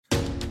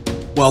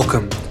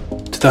Welcome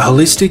to the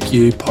Holistic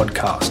You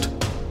podcast.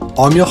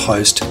 I'm your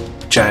host,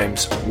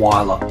 James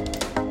Weiler.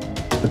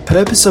 The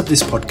purpose of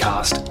this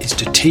podcast is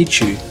to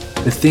teach you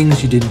the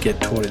things you didn't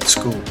get taught at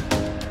school,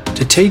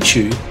 to teach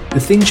you the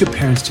things your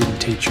parents didn't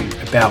teach you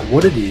about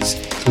what it is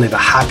to live a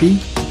happy,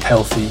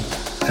 healthy,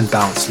 and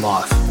balanced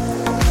life.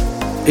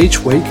 Each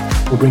week,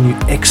 we'll bring you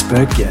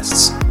expert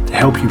guests to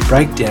help you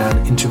break down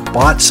into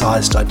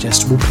bite-sized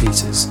digestible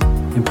pieces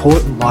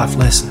important life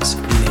lessons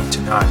you need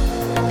to know.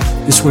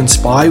 This will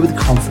inspire you with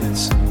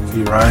confidence for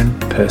your own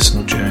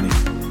personal journey.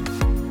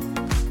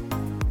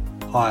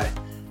 Hi,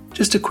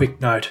 just a quick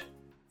note.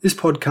 This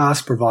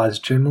podcast provides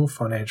general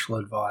financial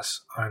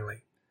advice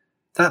only.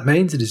 That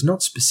means it is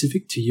not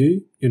specific to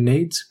you, your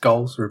needs,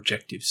 goals, or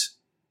objectives.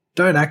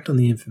 Don't act on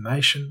the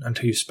information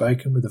until you've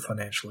spoken with a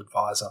financial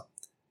advisor.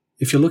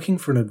 If you're looking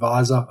for an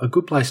advisor, a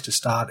good place to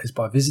start is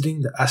by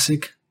visiting the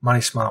ASIC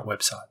Money Smart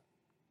website.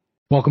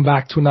 Welcome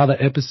back to another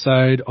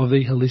episode of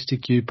the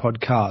Holistic You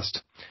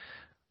podcast.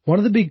 One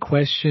of the big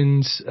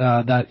questions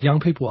that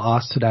young people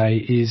ask today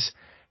is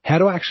how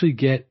to actually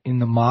get in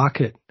the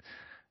market.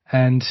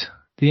 And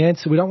the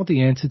answer, we don't want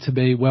the answer to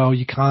be, well,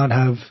 you can't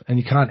have and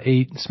you can't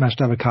eat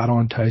smashed avocado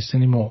on toast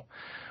anymore.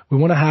 We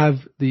want to have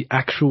the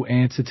actual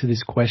answer to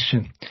this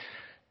question.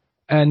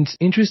 And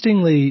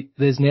interestingly,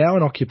 there's now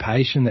an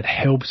occupation that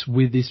helps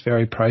with this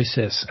very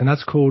process, and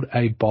that's called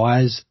a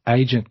buyer's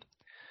agent.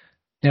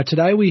 Now,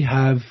 today we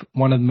have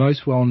one of the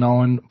most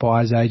well-known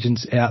buyer's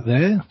agents out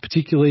there,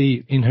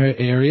 particularly in her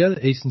area,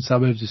 the eastern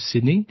suburbs of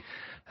Sydney,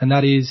 and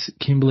that is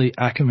Kimberley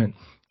Ackerman.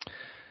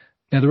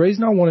 Now, the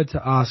reason I wanted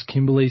to ask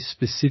Kimberley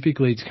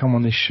specifically to come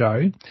on this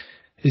show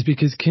is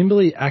because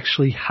Kimberley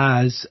actually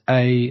has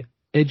a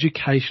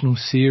educational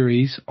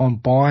series on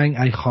buying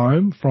a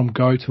home from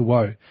go to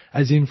woe,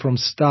 as in from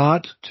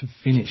start to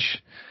finish.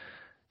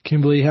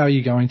 Kimberley, how are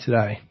you going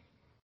today?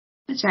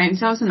 James,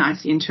 that was a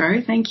nice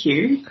intro. Thank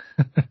you.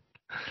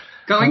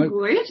 Going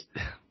good.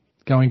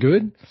 Going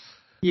good?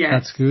 Yeah.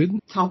 That's good.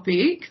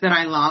 Topic that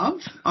I love,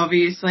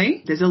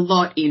 obviously. There's a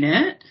lot in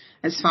it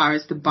as far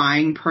as the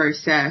buying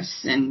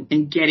process and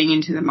getting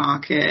into the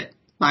market,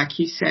 like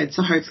you said.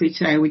 So hopefully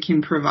today we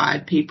can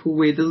provide people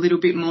with a little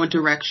bit more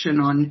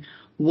direction on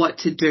what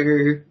to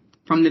do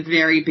from the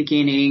very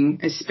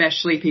beginning,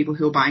 especially people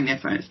who are buying their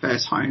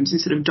first homes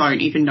and sort of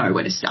don't even know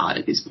where to start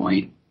at this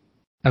point.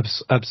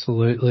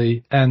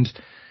 Absolutely. And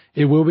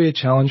it will be a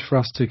challenge for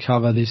us to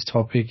cover this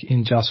topic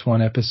in just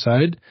one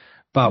episode,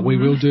 but we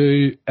will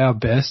do our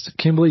best.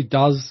 Kimberley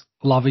does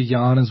love a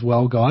yarn as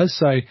well, guys,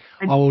 so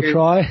I will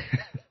try.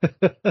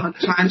 I'll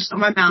try and stop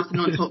my mouth and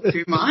not talk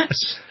too much.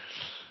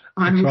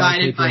 I'm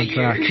guided by you.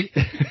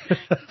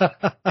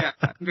 Yeah,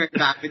 I'm very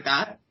bad with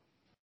that.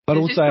 But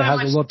also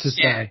has a lot to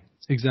say.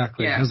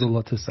 Exactly. Yeah. It has a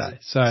lot to say.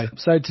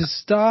 So to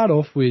start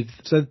off with,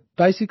 so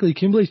basically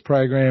Kimberley's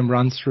program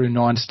runs through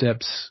 9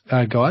 steps,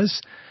 guys.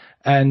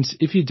 And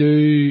if you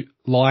do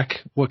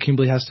like what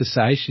Kimberley has to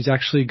say, she's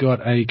actually got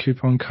a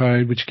coupon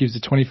code which gives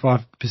a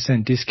 25%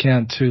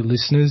 discount to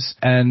listeners,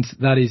 and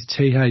that is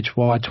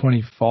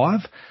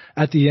THY25.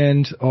 At the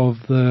end of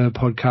the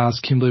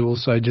podcast, Kimberley will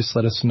also just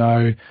let us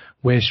know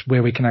where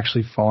we can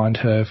actually find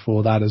her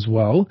for that as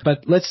well.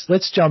 But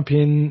let's jump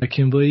in,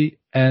 Kimberley,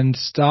 and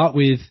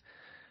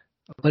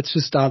let's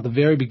just start at the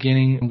very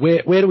beginning.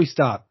 Where do we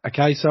start?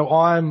 Okay, so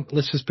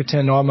let's just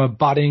pretend I'm a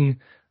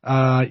budding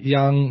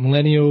young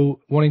millennial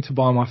wanting to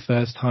buy my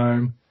first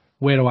home.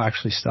 Where do I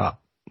actually start?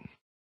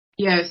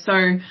 Yeah, so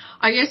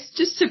I guess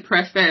just to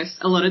preface,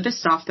 a lot of the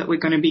stuff that we're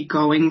going to be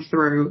going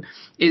through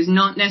is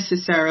not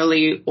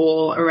necessarily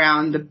all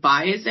around the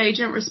buyer's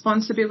agent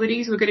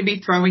responsibilities. We're going to be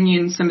throwing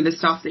in some of the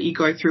stuff that you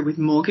go through with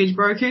mortgage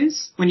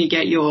brokers when you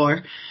get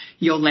your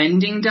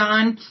lending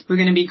done. We're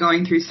going to be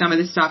going through some of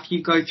the stuff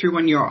you go through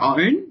on your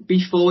own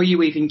before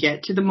you even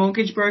get to the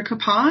mortgage broker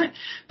part.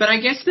 But I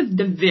guess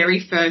the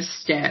very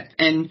first step,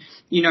 and,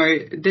 you know,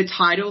 the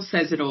title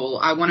says it all.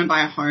 I want to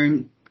buy a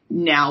home.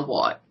 Now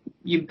what?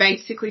 You're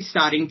basically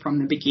starting from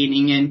the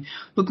beginning. And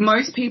look,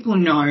 most people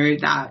know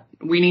that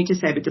we need to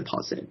save a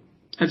deposit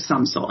of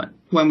some sort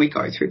when we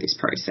go through this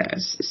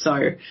process.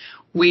 So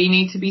we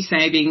need to be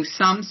saving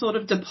some sort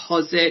of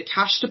deposit,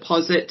 cash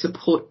deposit to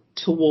put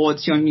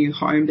towards your new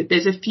home. But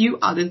there's a few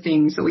other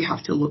things that we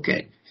have to look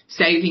at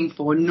saving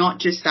for, not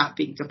just that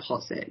big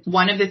deposit.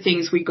 One of the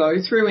things we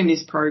go through in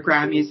this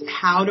program is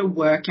how to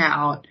work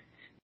out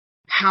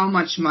how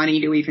much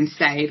money to even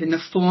save and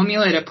the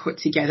formula to put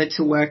together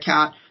to work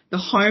out the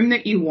home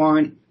that you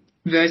want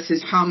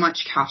versus how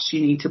much cash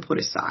you need to put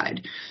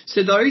aside.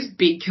 So those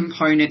big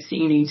components that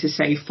you need to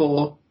save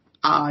for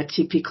are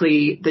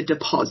typically the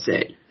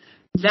deposit.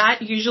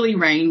 That usually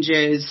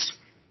ranges,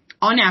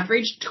 on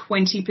average,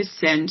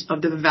 20%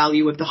 of the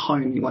value of the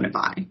home you want to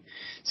buy.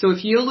 So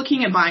if you're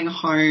looking at buying a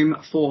home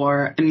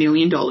for $1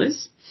 million,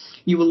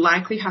 you will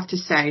likely have to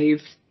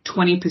save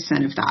 20%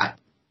 of that,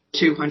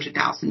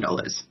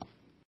 $200,000.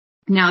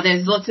 Now,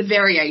 there's lots of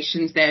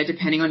variations there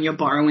depending on your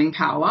borrowing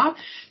power.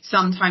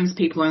 Sometimes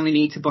people only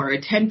need to borrow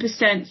 10%,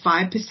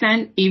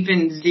 5%,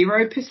 even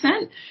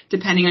 0%,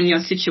 depending on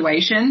your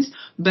situations.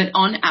 But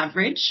on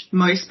average,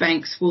 most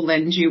banks will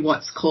lend you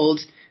what's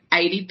called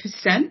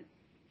 80%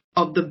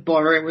 of the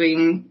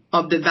borrowing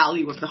of the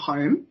value of the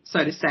home,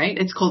 so to say.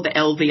 It's called the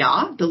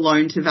LVR, the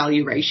loan to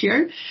value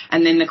ratio.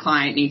 And then the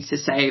client needs to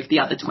save the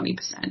other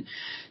 20%.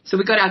 So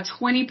we've got our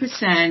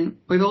 20%.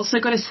 We've also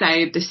got to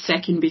save the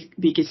second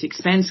biggest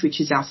expense, which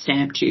is our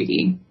stamp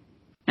duty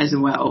as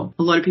well.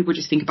 A lot of people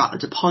just think about the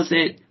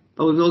deposit,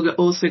 but we've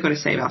also got to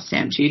save our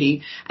stamp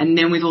duty. And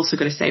then we've also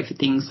got to save for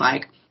things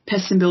like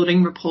pest and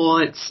building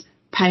reports,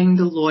 paying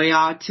the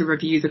lawyer to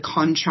review the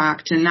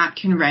contract, and that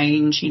can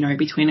range,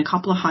 between a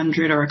couple of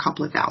 $100 or a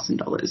couple of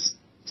 $1,000,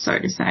 so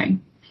to say.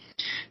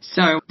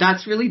 So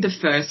that's really the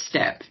first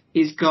step,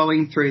 is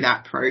going through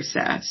that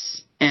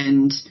process.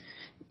 And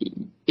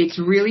it's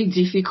really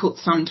difficult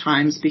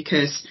sometimes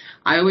because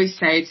I always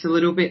say it's a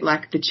little bit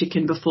like the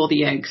chicken before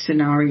the egg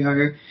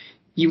scenario.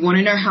 You want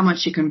to know how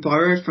much you can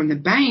borrow from the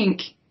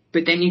bank,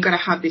 but then you've got to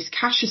have this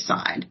cash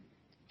aside.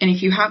 And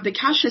if you have the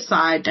cash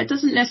aside, that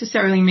doesn't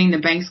necessarily mean the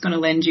bank's going to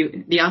lend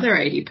you the other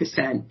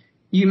 80%.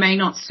 You may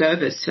not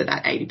service for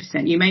that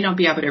 80%. You may not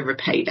be able to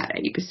repay that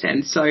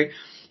 80%. So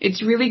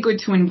it's really good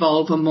to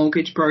involve a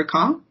mortgage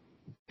broker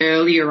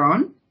earlier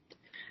on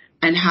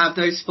and have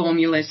those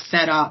formulas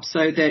set up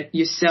so that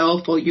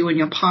yourself or you and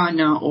your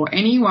partner or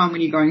anyone, when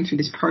you're going through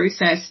this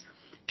process,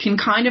 can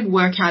kind of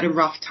work out a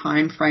rough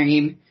time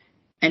frame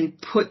and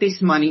put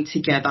this money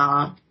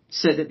together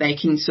so that they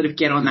can sort of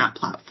get on that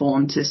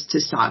platform to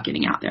start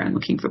getting out there and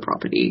looking for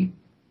property.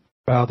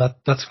 Well,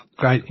 that's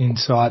great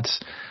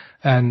insights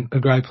and a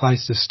great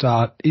place to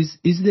start. Is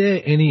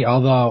there any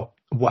other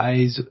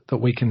ways that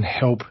we can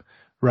help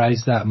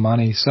raise that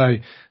money? So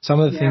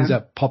some of the things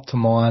that pop to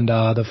mind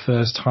are the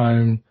first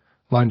home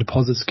loan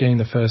deposit scheme,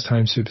 the first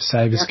home super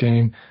saver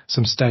scheme,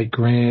 some state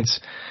grants.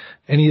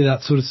 Any of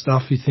that sort of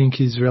stuff you think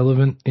is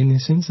relevant in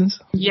this instance?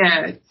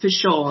 Yeah, for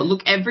sure.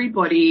 Look,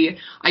 everybody,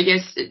 I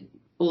guess,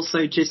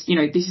 also just,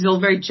 this is all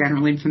very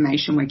general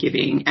information we're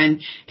giving,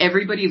 and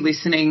everybody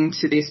listening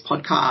to this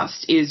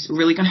podcast is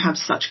really going to have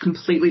such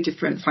completely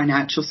different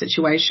financial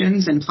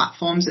situations and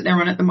platforms that they're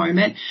on at the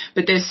moment.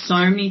 But there's so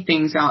many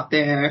things out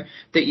there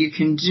that you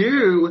can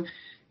do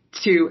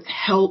to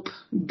help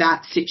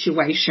that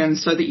situation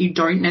so that you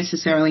don't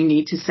necessarily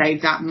need to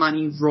save that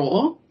money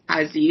raw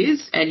as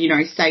is and,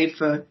 save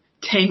for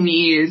 10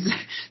 years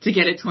to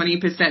get a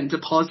 20%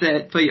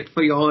 deposit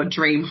for your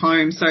dream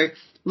home. So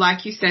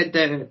like you said,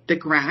 the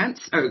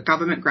grants,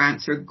 government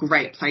grants are a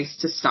great place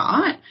to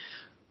start.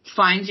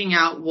 Finding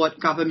out what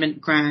government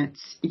grants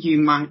you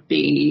might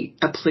be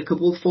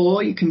applicable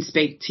for. You can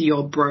speak to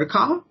your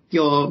broker,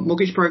 your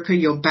mortgage broker,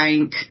 your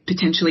bank,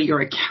 potentially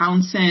your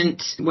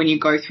accountant when you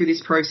go through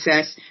this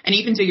process, and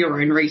even do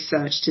your own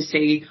research to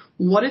see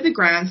what are the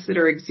grants that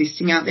are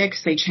existing out there,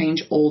 because they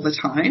change all the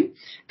time,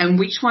 and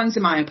which ones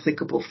am I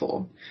applicable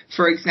for.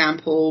 For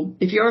example,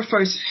 if you're a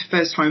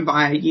first home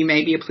buyer, you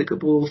may be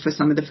applicable for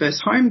some of the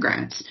first home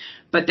grants,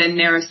 but then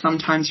there are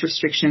sometimes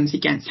restrictions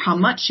against how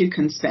much you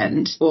can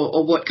spend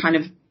or what kind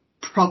of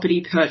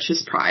property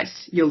purchase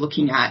price you're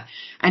looking at.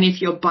 And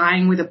if you're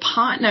buying with a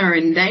partner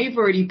and they've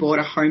already bought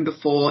a home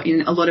before,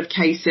 in a lot of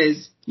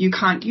cases, you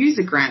can't use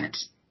a grant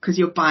because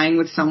you're buying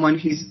with someone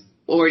who's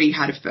already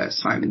had a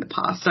first home in the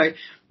past. So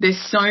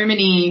there's so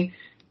many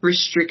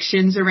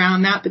restrictions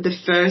around that, but the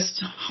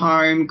first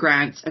home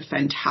grants are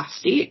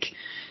fantastic.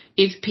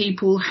 If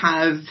people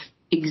have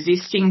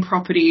existing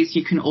properties,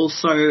 you can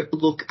also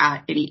look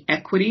at any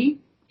equity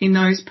in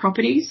those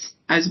properties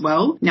as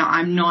well. Now,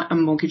 I'm not a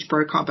mortgage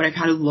broker, but I've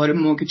had a lot of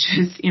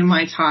mortgages in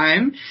my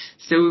time.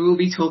 So we will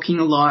be talking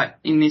a lot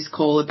in this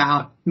call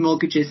about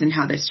mortgages and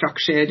how they're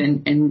structured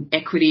and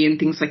equity and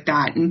things like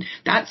that. And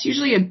that's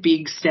usually a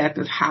big step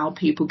of how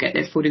people get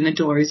their foot in the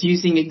door, is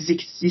using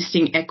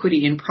existing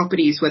equity in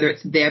properties, whether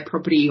it's their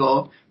property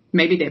or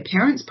maybe their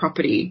parents'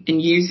 property,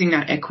 and using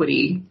that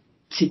equity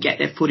to get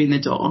their foot in the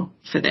door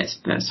for their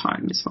first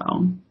home as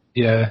well.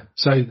 Yeah.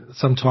 So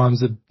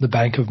sometimes the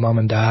bank of mum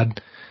and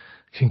dad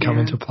can come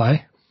into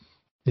play.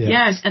 Yeah.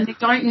 Yes, and they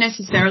don't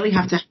necessarily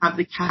have to have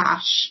the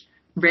cash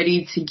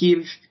ready to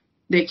give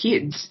their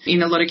kids.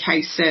 In a lot of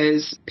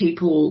cases,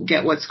 people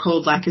get what's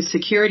called like a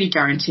security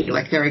guarantee,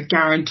 like they're a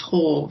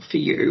guarantor for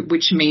you,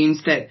 which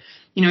means that,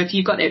 if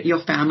you've got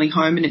your family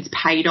home and it's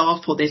paid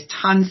off, or there's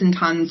tons and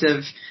tons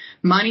of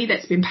money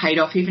that's been paid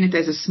off, even if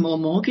there's a small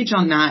mortgage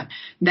on that,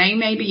 they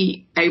may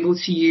be able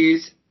to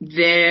use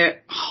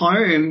their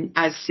home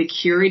as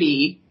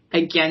security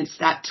against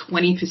that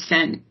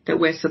 20% that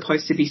we're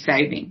supposed to be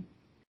saving.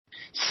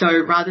 So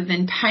rather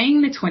than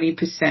paying the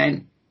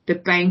 20%, the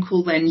bank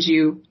will lend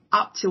you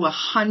up to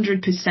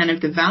 100%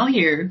 of the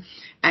value,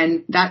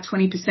 and that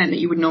 20% that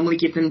you would normally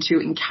give them to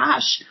in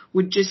cash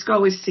would just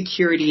go as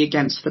security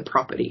against the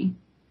property.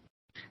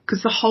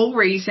 Because the whole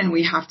reason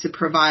we have to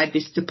provide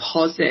this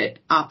deposit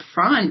up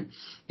front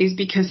is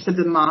because of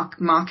the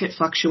market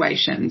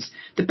fluctuations.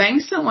 The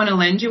banks don't want to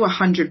lend you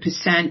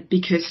 100%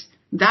 because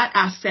that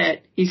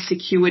asset is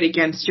secured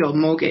against your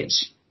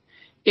mortgage.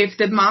 If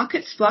the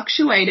markets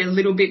fluctuate a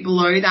little bit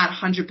below that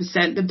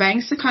 100%, the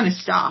banks are kind of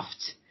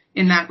stuffed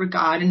in that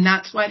regard, and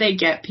that's why they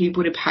get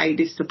people to pay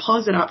this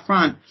deposit up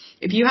front.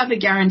 If you have the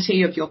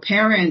guarantee of your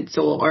parents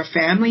or a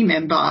family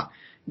member,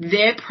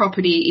 their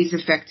property is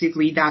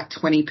effectively that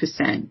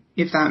 20%,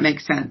 if that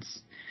makes sense.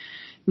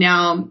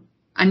 Now,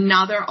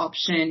 another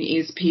option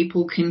is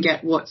people can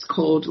get what's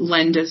called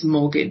lender's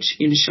mortgage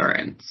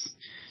insurance.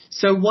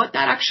 So what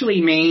that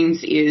actually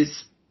means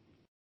is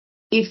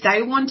if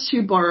they want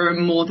to borrow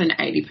more than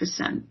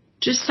 80%,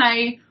 just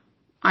say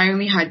I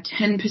only had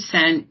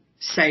 10%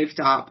 saved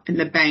up and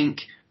the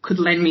bank could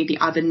lend me the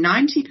other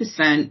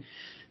 90%,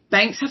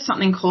 banks have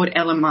something called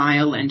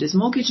LMI, or lender's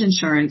mortgage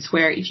insurance,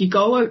 where if you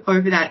go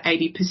over that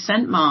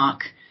 80%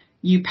 mark,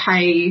 you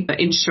pay the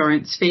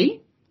insurance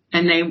fee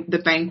and the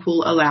bank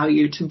will allow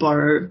you to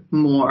borrow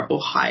more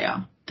or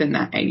higher than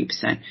that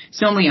 80%.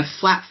 It's normally a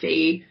flat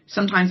fee.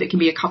 Sometimes it can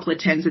be a couple of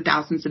tens of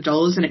thousands of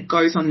dollars, and it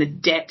goes on the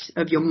debt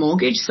of your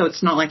mortgage. So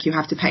it's not like you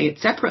have to pay it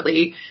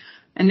separately,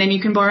 and then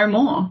you can borrow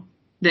more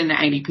than the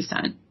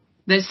 80%.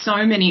 There's so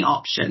many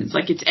options.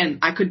 And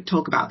I could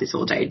talk about this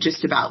all day,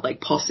 just about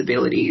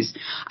possibilities.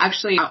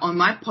 Actually, on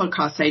my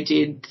podcast, I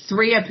did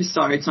 3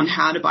 episodes on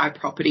how to buy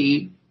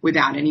property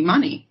without any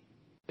money.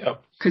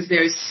 Yep. Because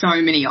there's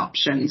so many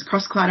options.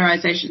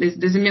 Cross-collateralization,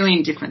 there's a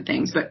million different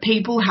things, but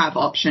people have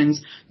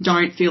options.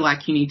 Don't feel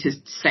like you need to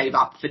save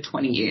up for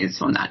 20 years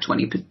on that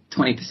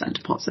 20%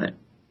 deposit.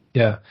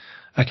 Yeah.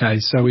 Okay,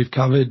 so we've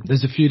covered,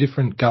 there's a few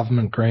different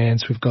government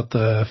grants. We've got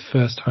the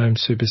First Home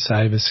Super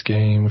Saver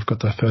Scheme. We've got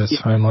the First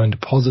Home Loan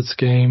Deposit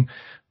Scheme,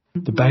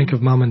 the Bank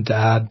of Mum and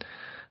Dad.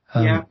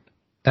 And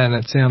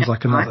it sounds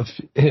like another,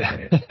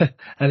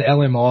 an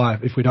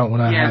LMI if we don't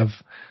want to have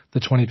the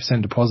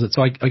 20% deposit.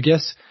 So I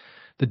guess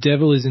the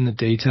devil is in the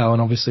detail,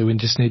 and obviously we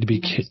just need to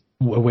be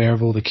aware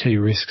of all the key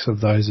risks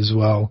of those as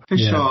well. For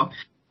sure.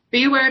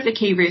 Be aware of the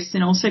key risks,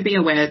 and also be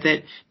aware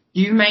that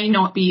you may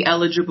not be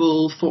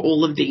eligible for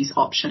all of these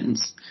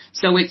options.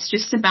 So it's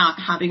just about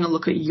having a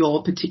look at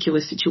your particular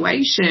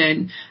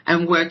situation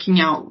and working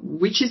out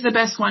which is the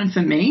best one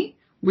for me,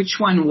 which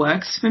one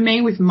works for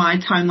me with my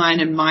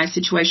timeline and my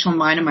situation,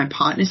 mine and my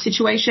partner's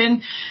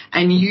situation,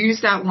 and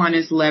use that one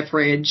as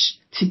leverage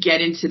to get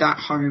into that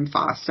home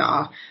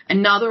faster.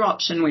 Another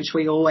option which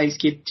we always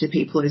give to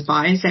people as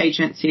buyer's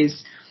agents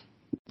is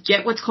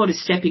get what's called a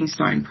stepping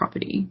stone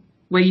property,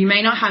 where you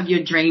may not have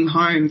your dream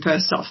home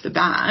first off the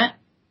bat.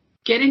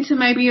 Get into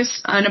maybe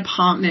an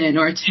apartment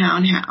or a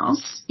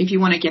townhouse if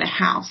you want to get a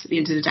house at the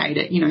end of the day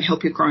to,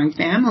 help your growing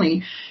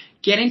family.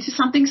 Get into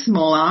something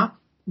smaller,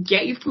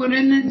 get your foot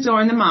in the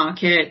door in the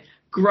market,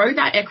 grow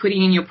that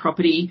equity in your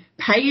property,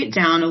 pay it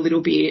down a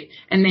little bit,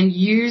 and then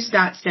use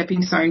that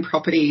stepping stone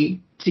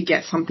property to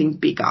get something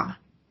bigger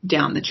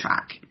down the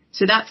track.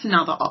 So that's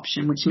another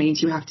option, which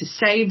means you have to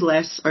save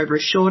less over a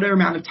shorter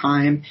amount of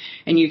time,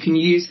 and you can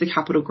use the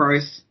capital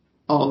growth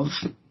of,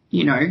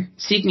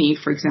 Sydney,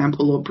 for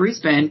example, or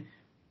Brisbane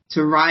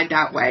to ride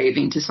that wave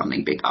into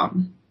something bigger.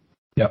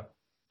 Yep.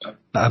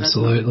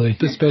 Absolutely.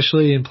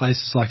 Especially in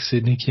places like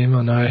Sydney, Kim,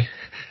 I know.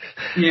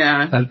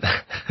 Yeah.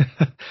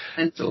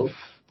 Mental.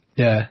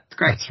 Yeah, it's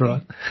great. That's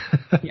right.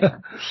 Yeah.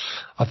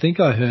 I think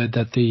I heard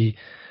that the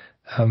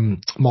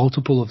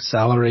multiple of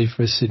salary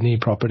for a Sydney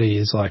property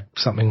is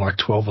something like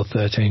 12 or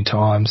 13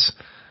 times.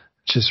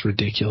 Just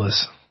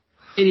ridiculous.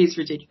 It is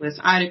ridiculous.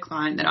 I had a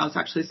client that I was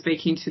actually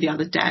speaking to the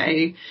other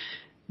day.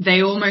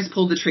 They almost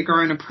pulled the trigger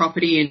on a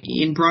property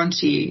in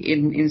Bronte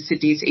in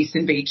Sydney's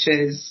Eastern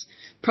Beaches,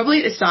 probably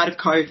at the start of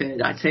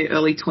COVID, I'd say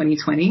early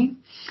 2020.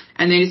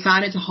 And they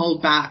decided to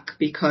hold back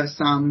because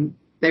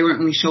they weren't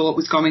really sure what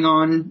was going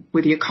on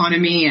with the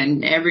economy,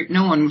 and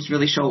no one was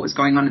really sure what was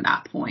going on at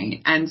that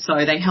point. And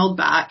so they held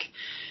back.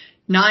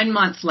 9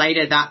 months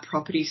later, that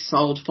property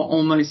sold for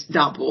almost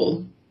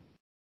double.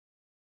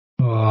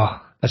 Oh,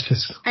 that's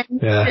just,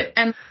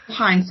 And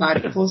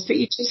hindsight, of course, but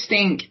you just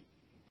think,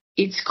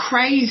 it's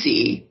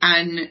crazy.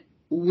 And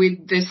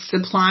with the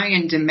supply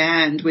and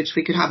demand, which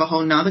we could have a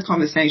whole nother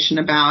conversation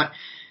about,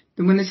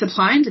 when the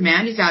supply and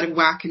demand is out of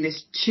whack and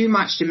there's too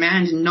much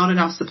demand and not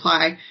enough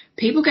supply,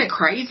 people get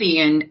crazy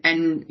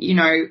and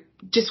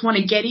just want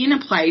to get in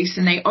a place,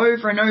 and they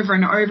over and over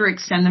and over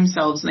extend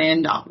themselves, and they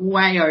end up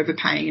way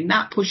overpaying, and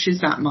that pushes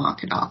that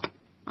market up,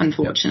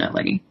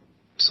 unfortunately. Yep.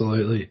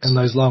 Absolutely. And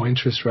those low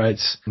interest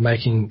rates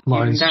making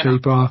loans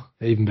cheaper,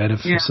 even better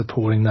for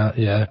supporting that.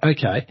 Yeah.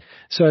 Okay.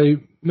 So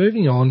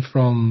moving on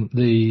from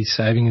the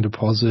saving and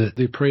deposit,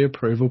 the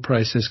pre-approval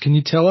process, can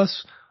you tell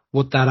us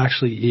what that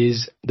actually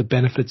is, the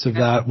benefits of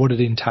that, what it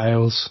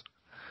entails?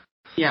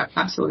 Yeah,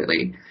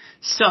 absolutely.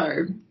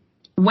 So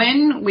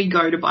when we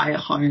go to buy a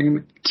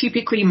home,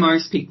 typically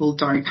most people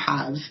don't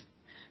have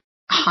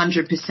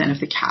 100% of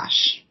the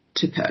cash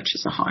to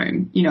purchase a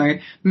home.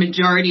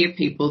 Majority of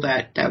people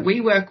that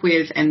we work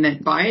with and the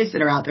buyers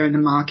that are out there in the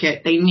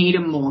market, they need a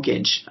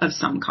mortgage of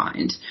some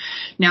kind.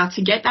 Now,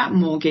 to get that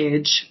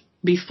mortgage,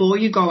 before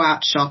you go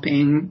out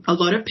shopping, a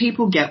lot of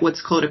people get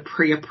what's called a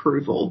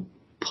pre-approval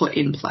put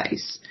in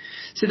place.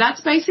 So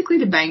that's basically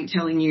the bank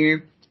telling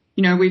you,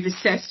 we've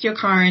assessed your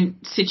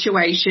current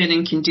situation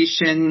and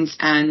conditions,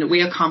 and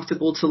we are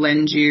comfortable to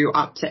lend you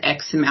up to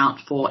X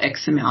amount for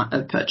X amount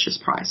of purchase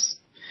price.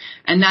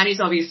 And that is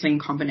obviously in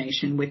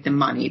combination with the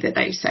money that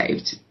they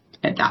saved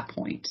at that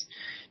point.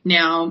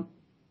 Now,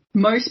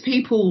 most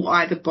people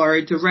either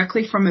borrow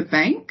directly from a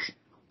bank,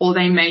 or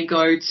they may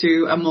go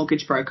to a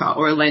mortgage broker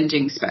or a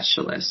lending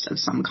specialist of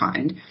some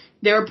kind.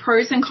 There are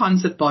pros and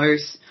cons of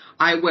both.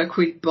 I work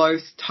with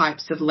both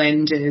types of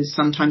lenders.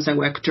 Sometimes I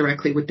work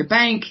directly with the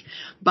bank,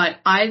 but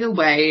either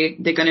way,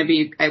 they're going to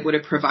be able to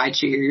provide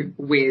you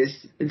with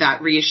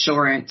that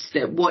reassurance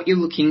that what you're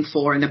looking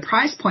for and the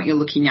price point you're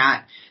looking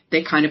at,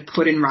 they kind of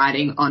put in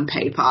writing on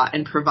paper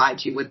and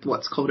provide you with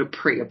what's called a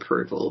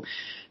pre-approval.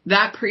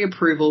 That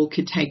pre-approval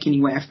could take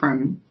anywhere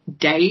from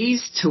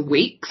days to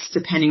weeks,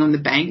 depending on the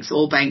banks.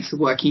 All banks are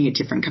working at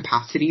different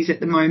capacities at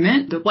the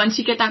moment. But once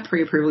you get that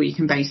pre-approval, you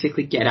can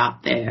basically get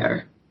out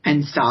there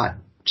and start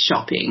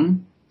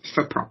shopping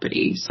for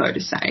property, so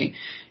to say.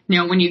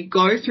 Now, when you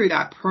go through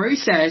that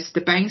process,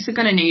 the banks are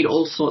going to need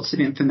all sorts of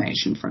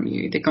information from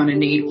you. They're going to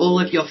need all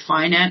of your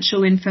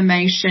financial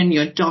information,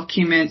 your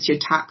documents, your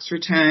tax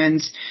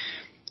returns.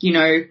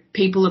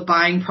 People are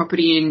buying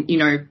property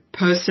in,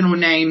 personal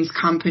names,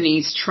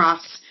 companies,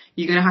 trusts.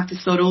 You're going to have to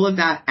sort all of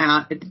that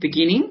out at the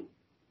beginning,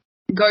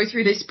 go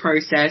through this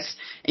process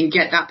and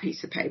get that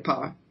piece of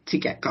paper to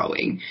get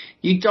going.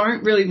 You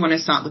don't really want to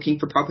start looking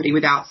for property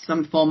without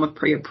some form of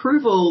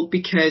pre-approval,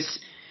 because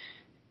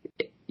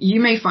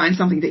you may find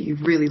something that you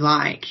really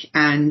like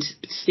and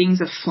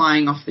things are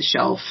flying off the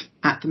shelf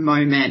at the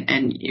moment,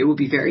 and it will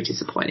be very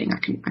disappointing. I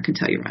can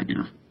tell you right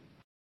now.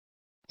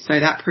 So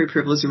that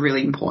pre-approval is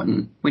really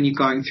important when you're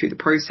going through the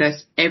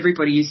process.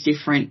 Everybody is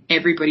different.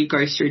 Everybody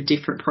goes through a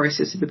different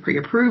process of the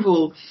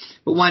pre-approval.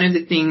 But one of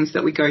the things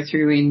that we go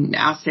through in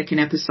our second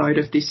episode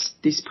of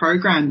this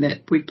program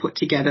that we put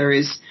together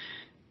is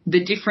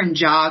the different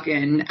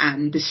jargon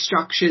and the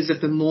structures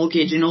of the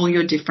mortgage and all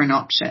your different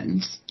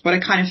options. What I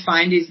kind of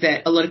find is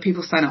that a lot of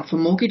people sign up for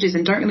mortgages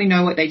and don't really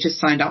know what they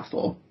just signed up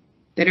for.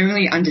 They don't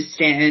really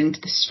understand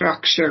the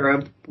structure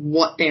of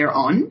what they're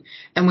on.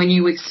 And when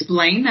you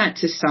explain that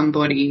to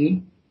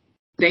somebody,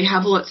 they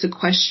have lots of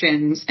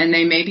questions and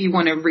they maybe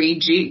want to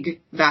rejig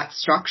that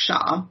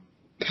structure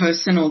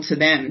personal to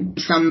them.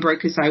 Some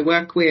brokers I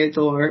work with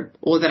or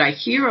that I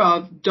hear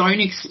of don't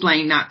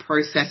explain that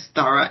process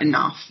thorough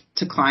enough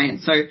to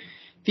clients. So if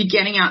you're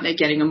getting out there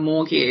getting a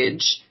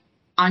mortgage,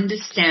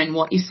 understand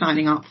what you're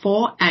signing up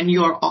for and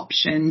your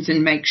options,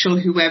 and make sure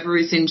whoever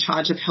is in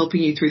charge of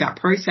helping you through that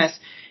process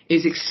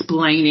is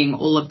explaining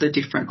all of the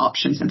different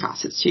options and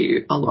facets to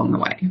you along the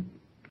way.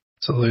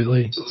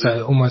 Absolutely.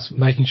 So almost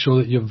making sure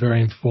that you're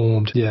very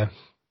informed. Yeah.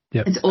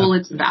 Yep. It's all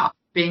it's about,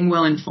 being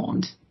well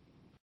informed.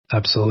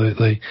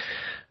 Absolutely.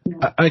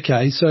 Yeah.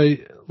 Okay, so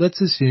let's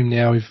assume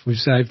now we've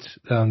saved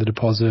the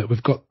deposit,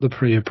 we've got the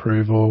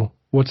pre-approval.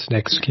 What's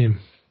next, Kim?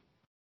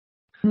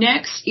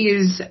 Next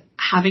is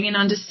having an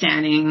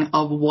understanding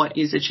of what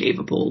is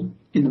achievable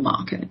in the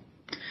market.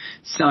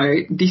 So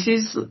this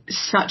is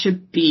such a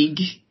big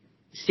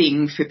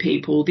thing for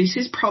people. This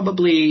is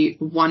probably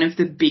one of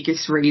the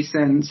biggest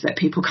reasons that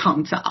people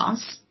come to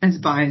us as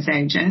buyer's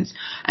agents,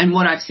 and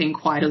what I've seen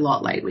quite a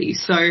lot lately.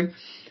 So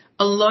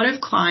a lot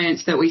of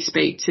clients that we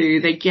speak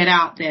to, they get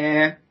out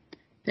there,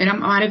 they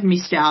might have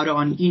missed out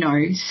on,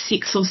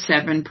 6 or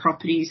 7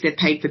 properties. They've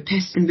paid for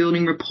pest and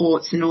building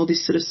reports and all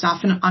this sort of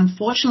stuff. And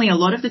unfortunately, a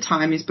lot of the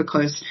time is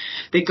because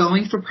they're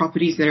going for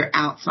properties that are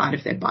outside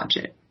of their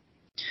budget.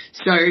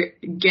 So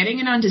getting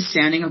an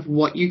understanding of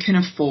what you can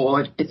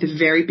afford at the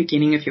very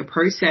beginning of your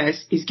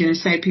process is going to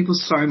save people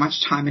so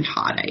much time and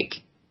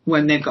heartache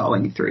when they're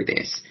going through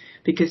this,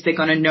 because they're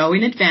going to know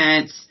in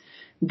advance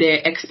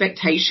their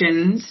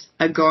expectations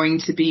are going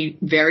to be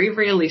very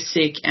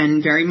realistic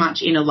and very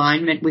much in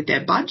alignment with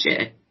their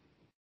budget.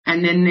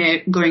 And then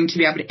they're going to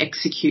be able to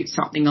execute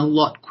something a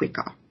lot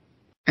quicker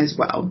as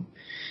well.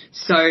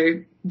 So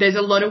there's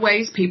a lot of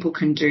ways people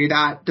can do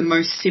that. The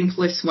most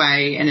simplest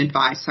way and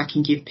advice I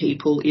can give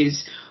people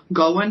is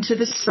go onto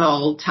the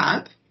sold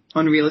tab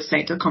on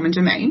realestate.com and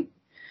domain.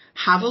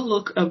 Have a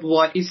look at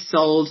what is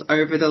sold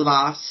over the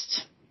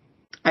last,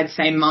 I'd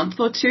say, month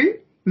or two.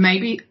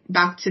 Maybe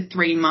back to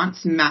 3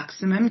 months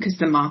maximum, because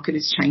the market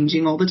is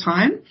changing all the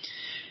time,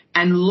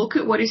 and look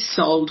at what is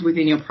sold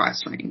within your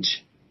price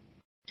range.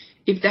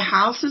 If the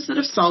houses that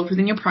have sold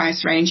within your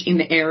price range in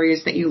the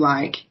areas that you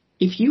like,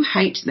 if you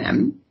hate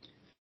them,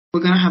 we're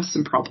going to have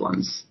some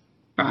problems,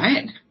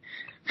 right?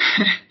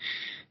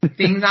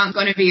 Things aren't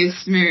going to be as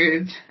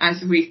smooth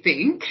as we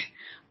think.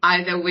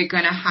 Either we're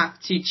going to have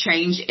to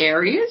change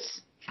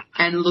areas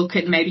and look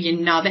at maybe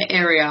another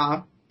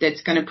area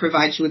that's going to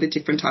provide you with a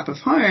different type of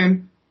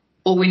home,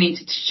 or we need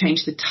to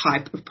change the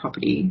type of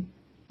property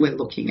we're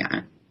looking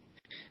at.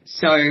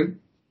 So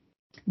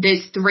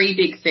there's 3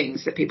 big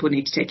things that people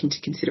need to take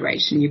into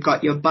consideration. You've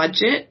got your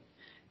budget,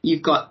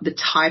 you've got the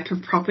type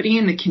of property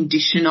and the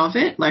condition of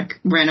it, like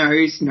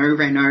renos, no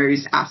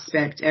renos,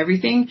 aspect,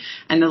 everything.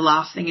 And the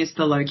last thing is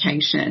the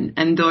location.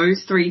 And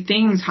those 3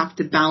 things have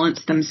to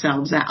balance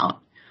themselves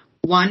out.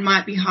 One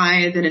might be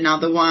higher than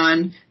another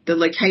one. The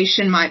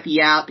location might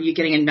be out, but you're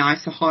getting a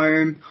nicer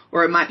home,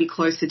 or it might be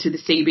closer to the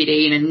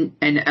CBD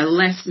and a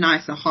less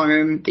nicer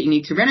home that you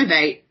need to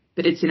renovate,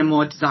 but it's in a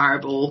more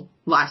desirable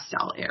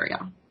lifestyle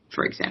area,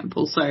 for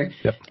example. So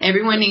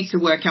Everyone needs to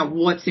work out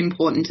what's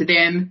important to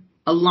them,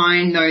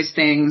 align those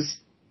things,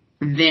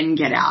 then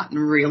get out and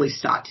really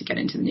start to get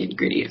into the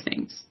nitty-gritty of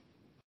things.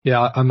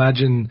 Yeah, I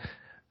imagine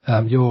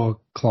your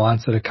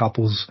clients that are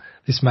couples,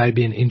 this may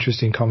be an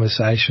interesting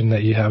conversation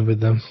that you have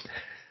with them.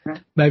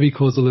 Maybe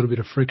cause a little bit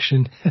of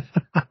friction.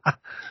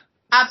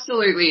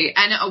 Absolutely.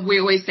 And we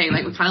always say,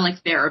 like, we're kind of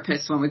like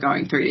therapists when we're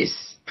going through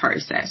this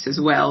process as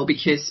well,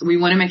 because we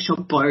want to make sure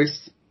both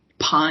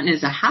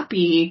partners are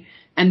happy,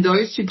 and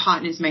those two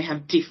partners may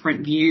have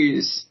different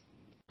views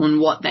on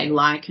what they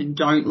like and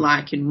don't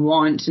like and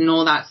want and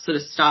all that sort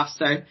of stuff.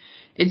 So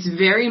it's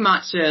very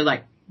much a,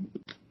 like,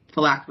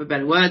 for lack of a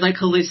better word, like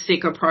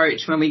holistic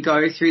approach when we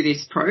go through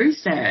this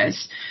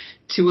process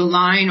to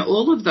align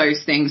all of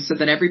those things so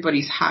that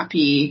everybody's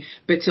happy,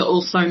 but to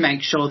also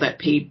make sure that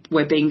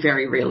we're being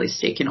very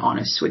realistic and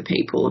honest with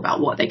people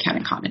about what they can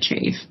and can't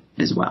achieve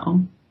as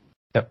well.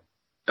 Yep.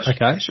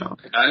 Okay. Sure.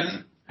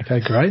 Okay,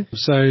 great.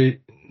 So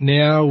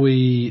now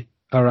we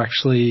are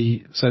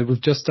actually, so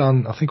we've just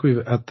done, I think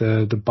we're at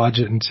the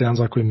budget, and it sounds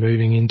like we're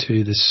moving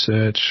into the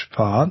search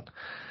part.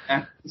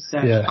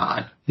 Search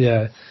part.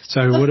 Yeah.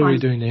 So what do we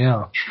do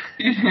now?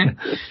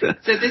 So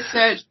the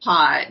search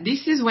part,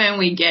 this is when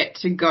we get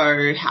to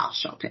go house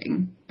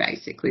shopping,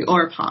 basically,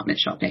 or apartment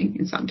shopping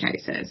in some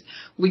cases.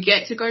 We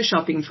get to go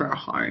shopping for a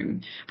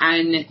home.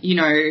 And, you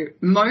know,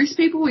 most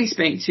people we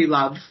speak to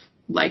love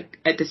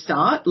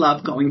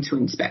going to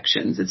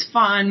inspections. It's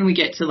fun. We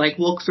get to, like,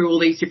 walk through all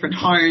these different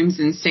homes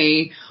and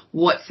see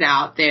what's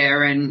out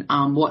there and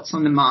what's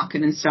on the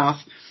market and stuff.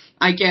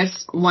 I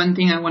guess one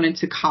thing I wanted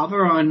to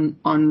cover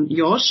on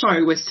your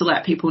show was to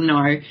let people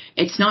know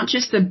it's not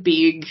just the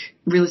big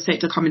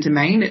realestate.com and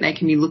domain that they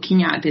can be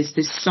looking at. There's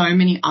so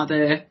many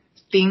other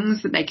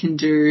things that they can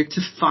do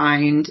to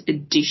find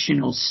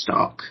additional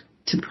stock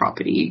to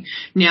property.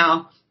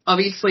 Now,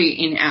 obviously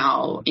in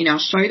our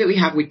show that we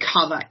have, we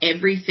cover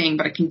everything,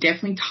 but I can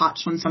definitely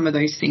touch on some of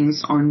those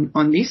things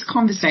on this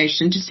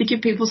conversation just to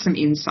give people some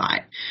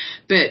insight.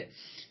 But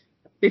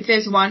if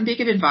there's one bit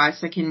of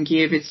advice I can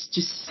give, it's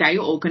just stay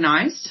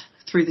organized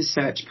through the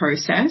search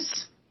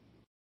process,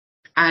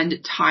 and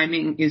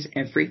timing is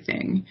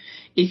everything.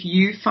 If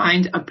you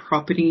find a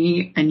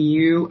property and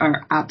you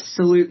are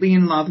absolutely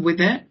in love with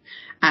it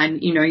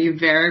and, you know, you're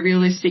very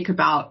realistic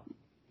about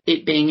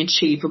it being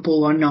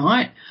achievable or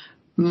not,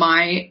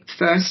 my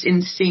first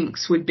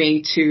instincts would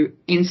be to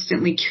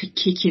instantly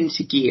kick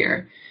into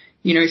gear.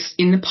 You know,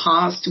 in the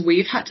past,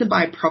 we've had to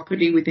buy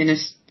property within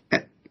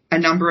a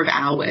number of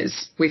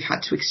hours. We've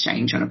had to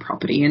exchange on a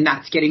property, and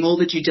that's getting all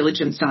the due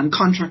diligence done,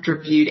 contract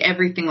reviewed,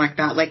 everything like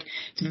that. Like,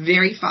 it's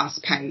very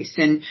fast paced,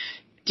 and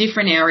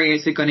different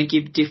areas are going to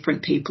give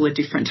different people a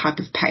different type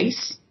of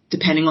pace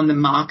depending on the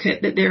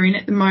market that they're in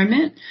at the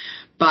moment.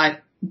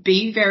 But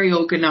be very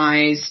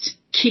organized,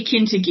 kick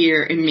into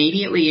gear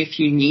immediately if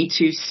you need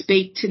to,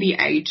 speak to the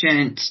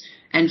agent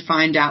and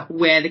find out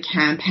where the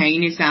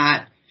campaign is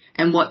at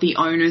and what the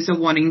owners are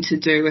wanting to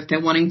do. If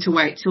they're wanting to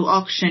wait till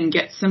auction,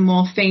 get some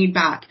more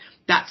feedback.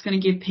 That's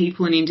going to give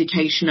people an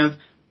indication of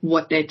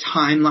what their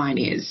timeline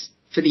is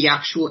for the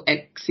actual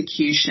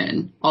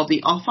execution of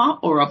the offer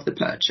or of the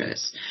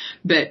purchase.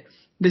 But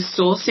the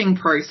sourcing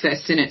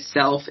process in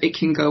itself, it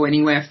can go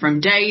anywhere from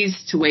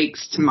days to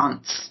weeks to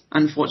months,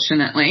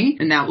 unfortunately,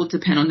 and that will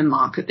depend on the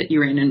market that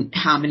you're in and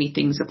how many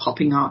things are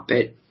popping up.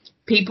 But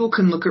people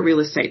can look at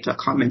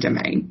realestate.com and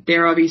domain.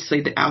 They're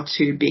obviously our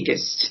two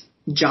biggest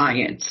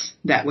giants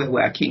that we're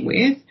working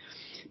with.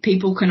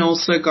 People can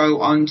also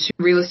go on to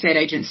real estate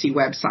agency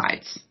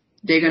websites.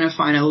 They're going to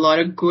find a lot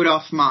of good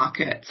off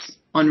markets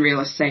on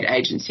real estate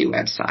agency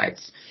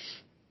websites.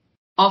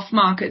 Off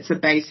markets are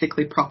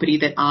basically property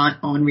that aren't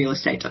on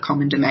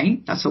realestate.com and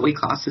domain. That's what we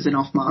class as an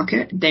off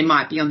market. They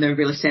might be on the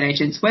real estate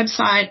agent's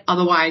website.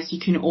 Otherwise, you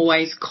can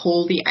always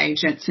call the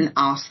agents and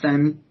ask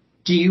them,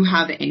 do you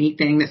have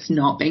anything that's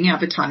not being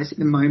advertised at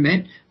the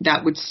moment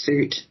that would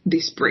suit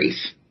this brief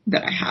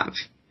that I have?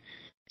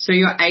 So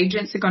your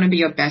agents are going to be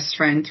your best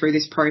friend through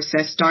this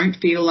process. Don't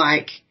feel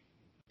like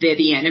they're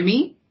the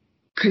enemy,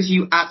 because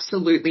you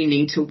absolutely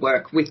need to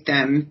work with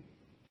them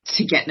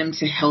to get them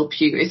to help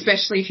you,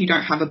 especially if you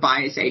don't have a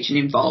buyer's agent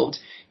involved.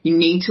 You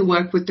need to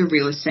work with the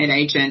real estate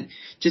agent.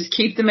 Just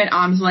keep them at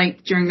arm's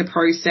length during the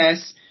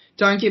process.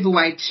 Don't give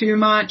away too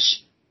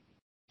much,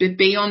 but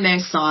be on their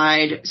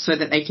side so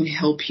that they can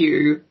help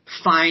you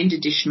find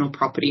additional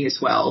property as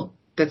well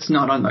that's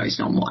not on those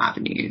normal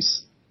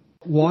avenues.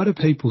 Why do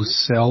people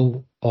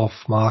sell off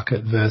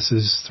market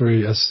versus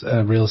through a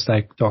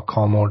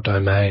realestate.com or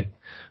domain?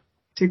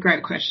 It's a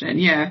great question.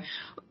 Yeah,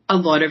 a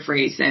lot of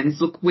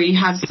reasons. Look, we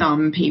have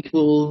some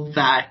people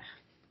that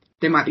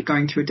they might be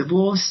going through a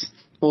divorce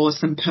or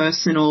some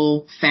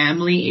personal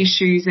family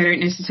issues. They don't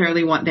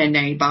necessarily want their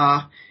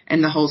neighbour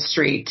and the whole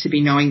street to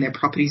be knowing their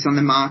property's on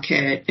the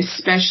market,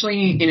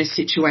 especially in a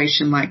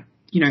situation like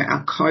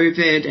our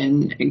COVID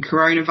and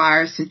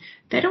coronavirus, and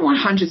they don't want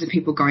hundreds of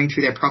people going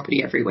through their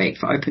property every week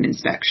for open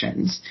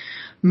inspections.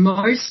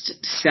 Most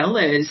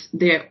sellers,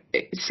 they're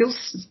still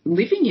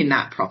living in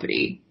that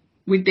property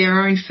with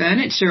their own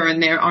furniture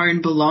and their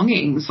own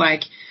belongings.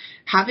 Like,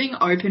 having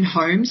open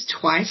homes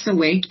twice a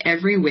week,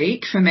 every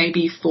week for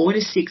maybe 4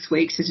 to 6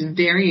 weeks is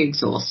very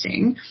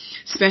exhausting,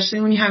 especially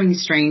when you're having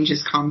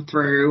strangers come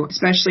through,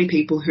 especially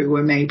people who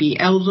are maybe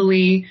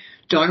elderly,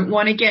 don't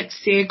want to get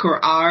sick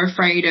or are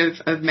afraid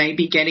of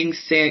maybe getting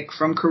sick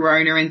from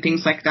corona and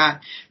things like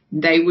that.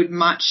 They would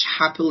much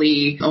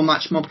happily or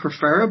much more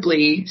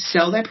preferably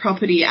sell their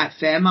property at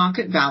fair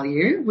market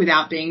value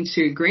without being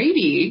too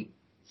greedy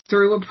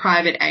through a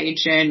private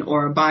agent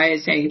or a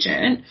buyer's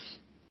agent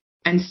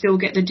and still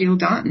get the deal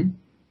done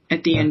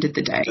at the end of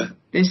the day.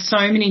 There's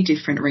so many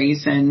different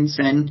reasons,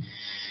 and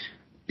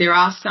there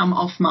are some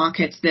off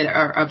markets that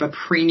are of a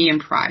premium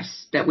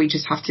price that we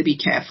just have to be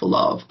careful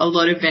of. A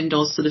lot of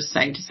vendors sort of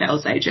say to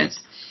sales agents,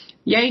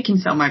 yeah, you can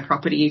sell my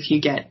property if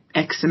you get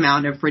X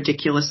amount of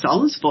ridiculous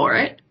dollars for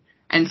it.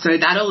 And so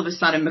that all of a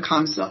sudden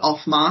becomes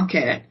off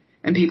market,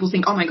 and people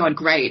think, oh my God,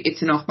 great,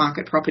 it's an off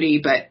market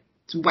property, but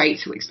it's way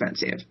too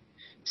expensive.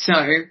 So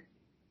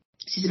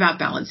it's just about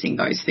balancing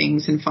those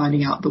things and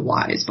finding out the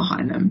whys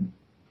behind them.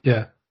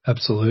 Yeah,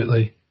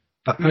 absolutely.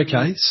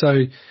 Okay,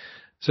 so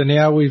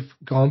now we've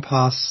gone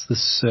past the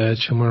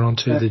search and we're on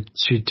to the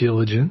due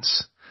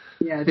diligence.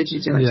 Yeah, the due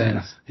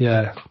diligence.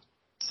 Yeah.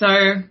 So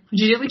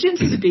due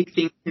diligence is a big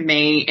thing for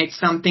me. It's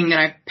something that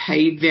I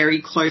pay very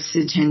close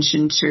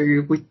attention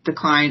to with the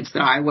clients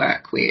that I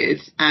work with.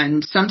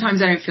 And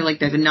sometimes I don't feel like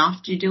there's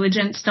enough due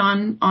diligence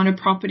done on a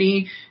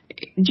property.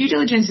 Due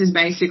diligence is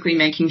basically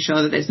making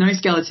sure that there's no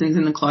skeletons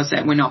in the closet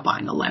and we're not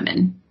buying a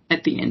lemon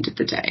at the end of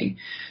the day.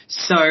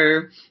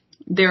 So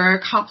there are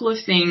a couple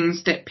of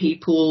things that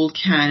people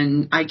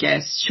can, I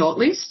guess,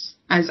 shortlist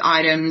as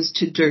items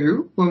to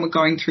do when we're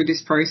going through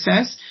this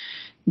process.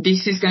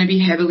 This is going to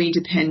be heavily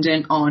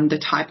dependent on the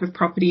type of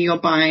property you're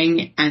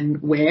buying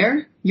and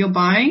where you're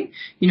buying.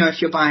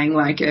 If you're buying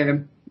like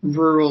a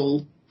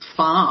rural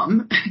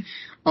farm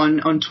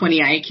on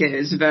 20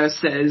 acres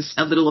versus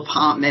a little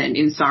apartment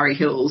in Surrey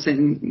Hills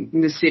in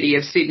the city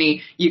of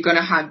Sydney, you're going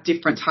to have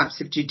different types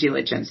of due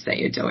diligence that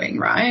you're doing,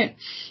 right?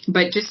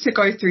 But just to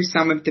go through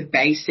some of the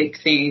basic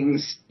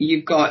things,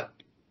 you've got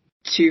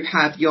to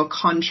have your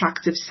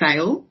contract of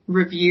sale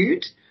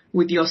reviewed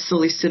with your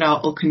solicitor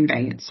or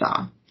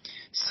conveyancer.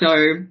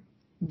 So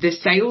the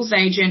sales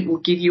agent will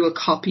give you a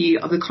copy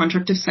of the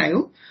contract of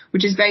sale,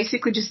 which is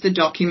basically just the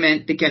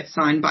document that gets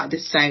signed by the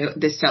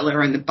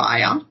seller and the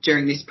buyer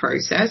during this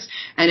process,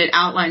 and it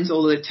outlines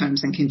all the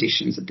terms and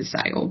conditions of the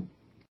sale.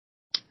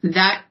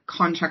 That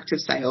contract of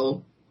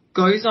sale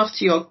goes off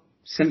to your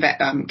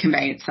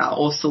conveyancer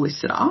or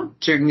solicitor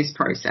during this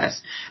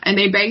process, and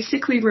they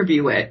basically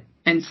review it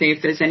and see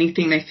if there's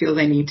anything they feel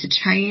they need to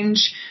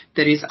change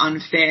that is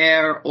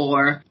unfair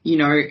or,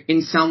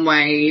 in some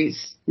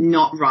ways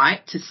not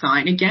right to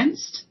sign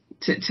against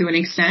to an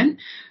extent.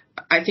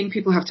 I think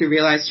people have to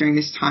realize during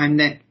this time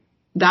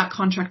that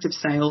contract of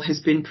sale has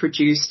been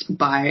produced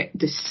by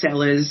the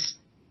seller's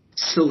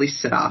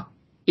solicitor.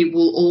 It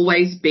will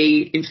always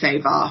be in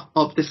favour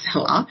of the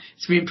seller.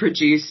 It's been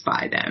produced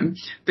by them.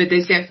 But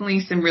there's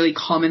definitely some really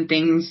common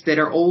things that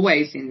are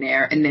always in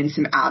there, and then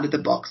some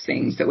out-of-the-box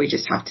things that we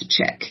just have to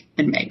check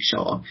and make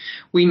sure.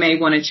 We may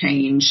want to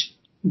change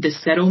the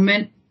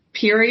settlement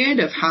period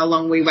of how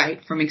long we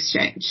wait from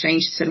exchange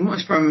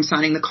settlement, from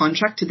signing the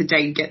contract to the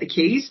day you get the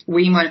keys.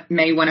 We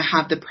may want to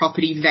have the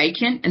property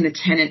vacant and the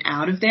tenant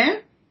out of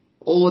there,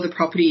 or the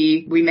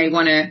property, we may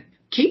want to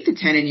keep the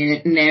tenant in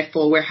it, and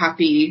therefore we're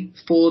happy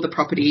for the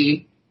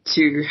property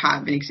to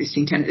have an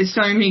existing tenant. There's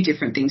so many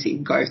different things you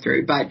can go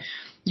through, but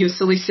your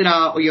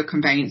solicitor or your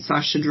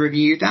conveyancer should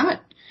review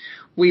that.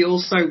 We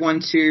also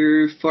want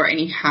to, for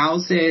any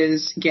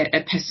houses, get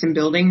a pest and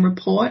building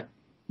report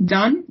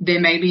done. There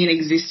may be an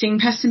existing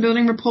pest and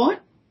building report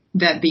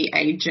that the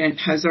agent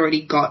has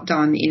already got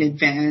done in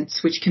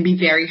advance, which can be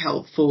very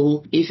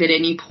helpful. If at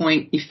any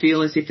point you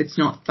feel as if it's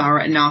not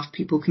thorough enough,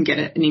 people can get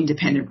an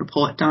independent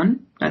report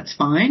done. That's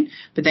fine,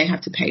 but they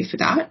have to pay for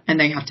that, and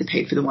they have to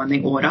pay for the one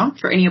they order.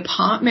 For any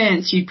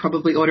apartments, you'd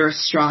probably order a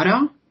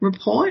strata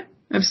report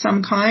of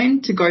some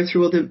kind to go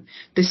through all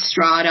the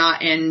strata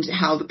and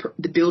how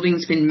the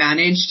building's been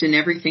managed and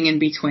everything in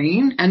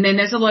between. And then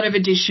there's a lot of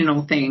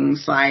additional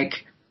things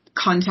like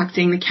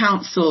contacting the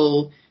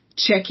council,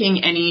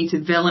 checking any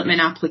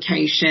development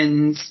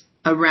applications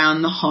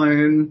around the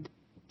home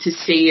to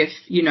see if,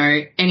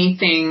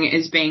 anything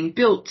is being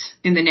built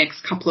in the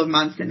next couple of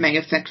months that may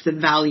affect the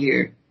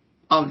value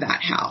of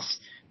that house.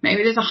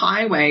 Maybe there's a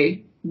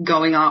highway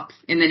going up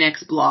in the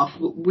next block.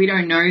 We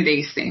don't know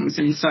these things.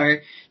 And so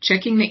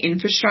checking the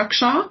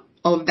infrastructure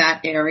of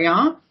that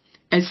area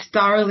as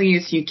thoroughly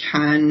as you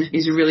can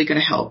is really going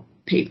to help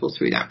people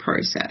through that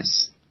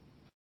process.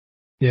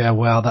 Yeah,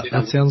 wow,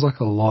 that sounds like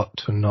a lot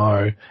to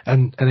know,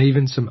 and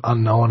even some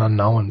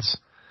unknowns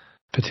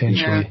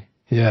potentially.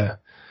 Yeah.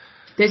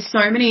 There's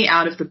so many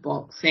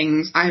out-of-the-box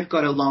things. I've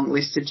got a long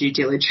list of due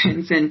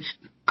diligence, and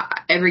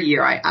every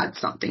year I add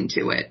something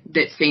to it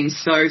that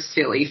seems so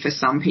silly for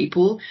some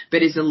people,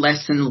 but is a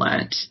lesson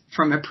learnt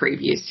from a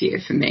previous year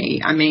for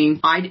me. I mean,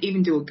 I'd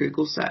even do a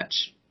Google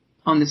search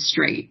on the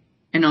street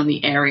and on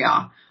the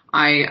area.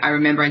 I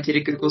remember I did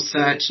a Google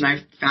search and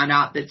I found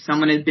out that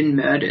someone had been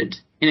murdered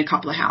in a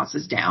couple of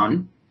houses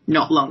down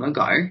not long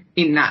ago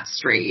in that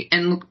street.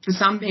 And look, for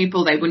some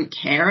people, they wouldn't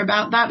care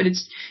about that, but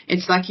it's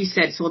like you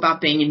said, it's all about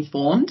being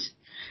informed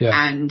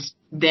and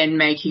then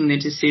making the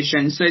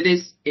decision. So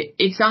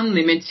it's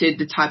unlimited,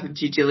 the type of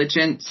due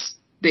diligence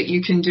that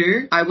you can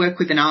do. I work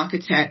with an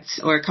architect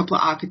or a couple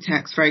of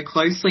architects very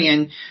closely,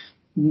 and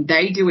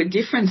they do a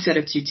different set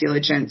of due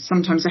diligence.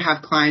 Sometimes I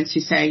have clients who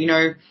say, you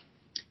know,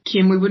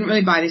 Kim, we wouldn't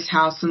really buy this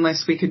house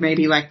unless we could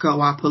maybe like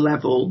go up a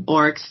level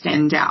or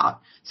extend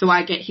out. So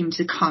I get him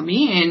to come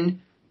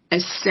in,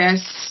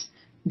 assess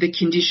the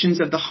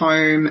conditions of the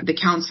home, the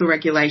council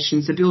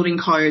regulations, the building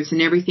codes and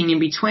everything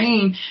in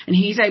between. And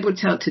he's able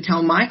to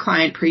tell my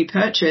client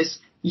pre-purchase,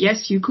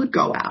 yes, you could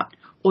go out,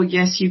 or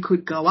yes, you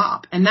could go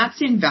up. And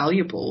that's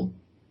invaluable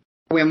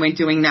when we're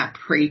doing that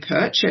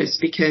pre-purchase,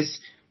 because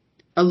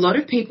a lot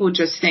of people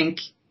just think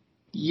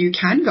you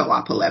can go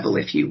up a level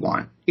if you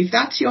want. If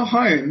that's your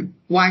home,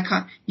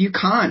 you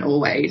can't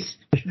always,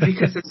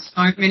 because of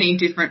so many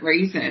different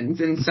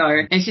reasons. And so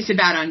it's just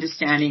about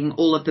understanding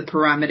all of the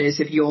parameters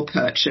of your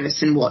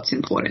purchase and what's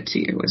important to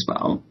you as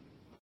well.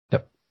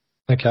 Yep.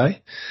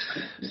 Okay.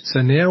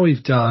 So now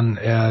we've done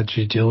our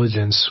due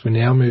diligence. We're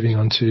now moving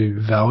on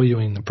to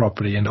valuing the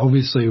property. And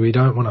obviously we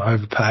don't want to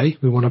overpay.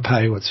 We want to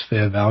pay what's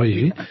fair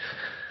value.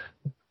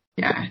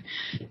 Yeah,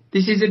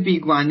 this is a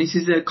big one. This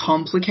is a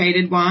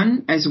complicated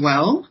one as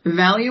well.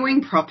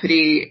 Valuing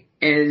property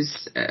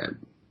is,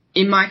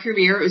 in my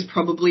career, it was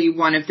probably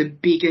one of the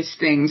biggest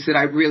things that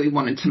I really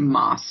wanted to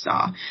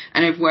master.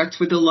 And I've worked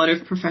with a lot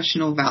of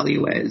professional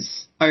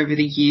valuers over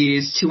the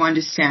years to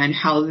understand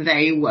how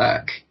they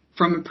work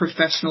from a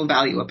professional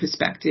valuer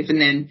perspective, and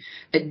then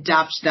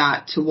adapt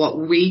that to what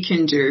we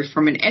can do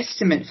from an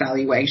estimate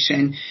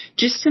valuation,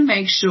 just to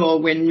make sure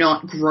we're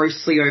not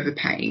grossly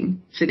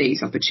overpaying for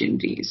these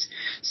opportunities.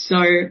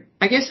 So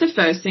I guess the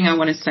first thing I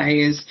want to say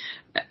is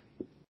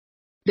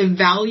the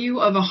value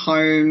of a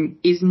home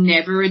is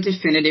never a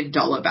definitive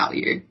dollar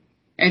value.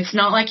 It's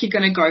not like you're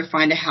going to go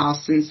find a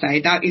house and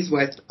say that is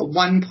worth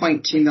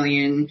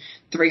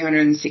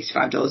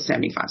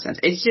 $1,200,365.75.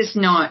 It's just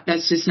not,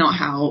 that's just not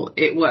how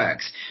it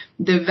works.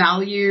 The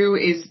value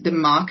is, the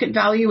market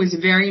value is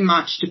very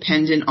much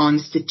dependent on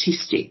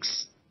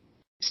statistics,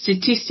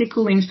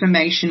 statistical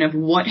information of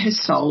what has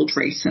sold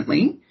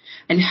recently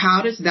and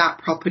how does that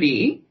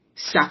property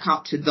stack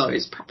up to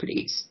those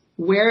properties.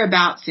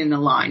 Whereabouts in the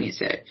line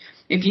is it?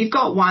 If you've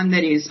got one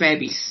that is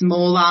maybe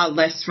smaller,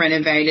 less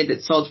renovated,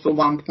 that sold for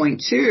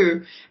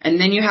 1.2, and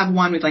then you have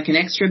one with like an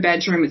extra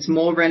bedroom, it's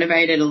more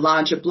renovated, a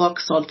larger block,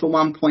 sold for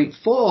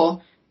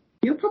 1.4,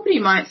 your property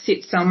might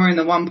sit somewhere in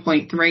the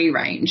 1.3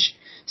 range.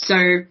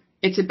 So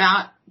it's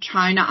about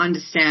trying to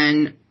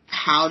understand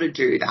how to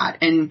do that.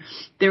 And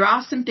there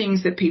are some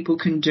things that people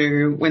can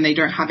do when they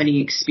don't have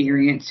any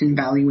experience in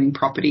valuing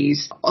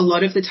properties. A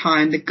lot of the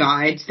time, the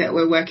guides that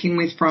we're working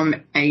with from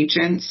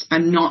agents are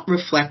not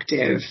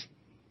reflective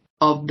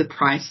of the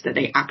price that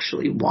they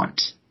actually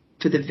want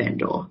for the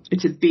vendor.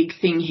 It's a big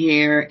thing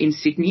here in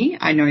Sydney.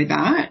 I know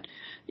that.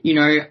 You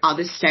know,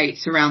 other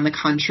states around the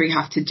country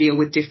have to deal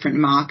with different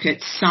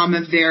markets. Some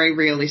are very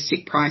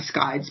realistic price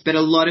guides, but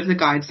a lot of the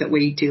guides that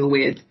we deal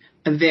with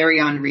are very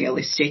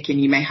unrealistic, and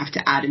you may have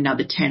to add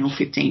another 10 or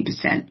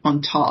 15%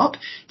 on top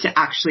to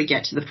actually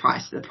get to the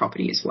price that the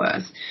property is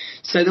worth.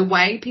 So the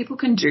way people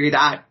can do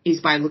that is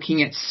by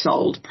looking at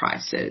sold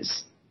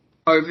prices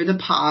over the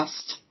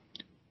past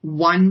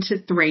 1 to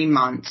 3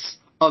 months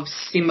of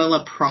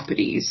similar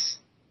properties,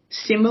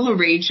 similar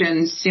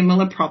regions,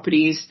 similar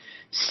properties,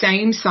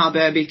 same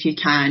suburb if you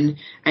can,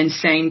 and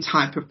same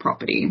type of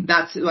property.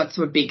 That's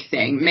a big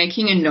thing,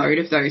 making a note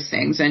of those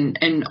things. And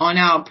on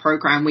our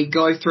program, we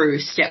go through a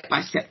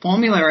step-by-step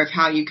formula of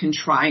how you can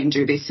try and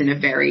do this in a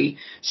very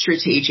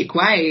strategic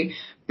way.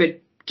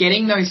 But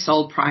getting those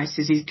sold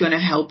prices is going to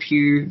help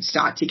you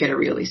start to get a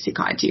realistic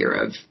idea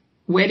of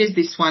where does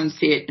this one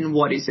sit and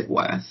what is it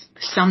worth.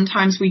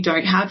 Sometimes we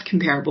don't have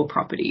comparable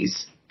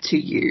properties to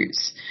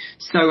use.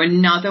 So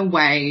another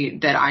way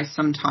that I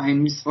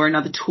sometimes, or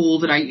another tool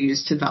that I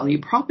use to value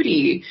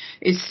property,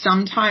 is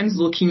sometimes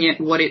looking at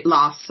what it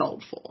last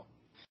sold for.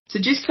 So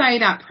just say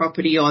that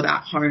property or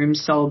that home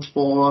sold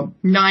for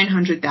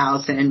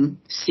 $900,000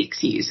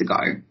 6 years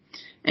ago.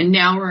 And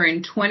now we're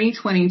in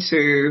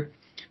 2022.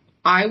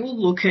 I will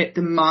look at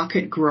the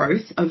market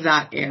growth of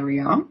that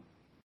area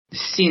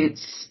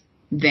since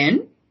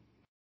then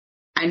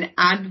and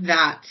add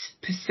that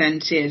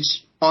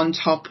percentage on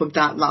top of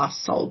that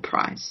last sold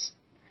price.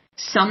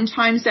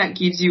 Sometimes that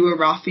gives you a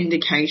rough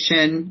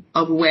indication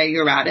of where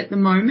you're at the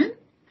moment.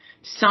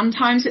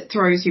 Sometimes it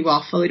throws you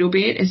off a little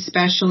bit,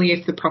 especially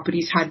if the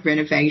property's had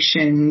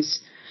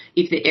renovations,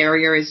 if the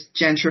area is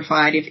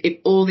gentrified, if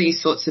all these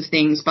sorts of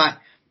things. But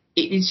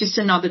it is just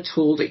another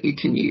tool that you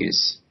can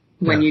use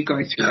when you go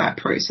through that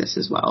process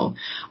as well.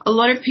 A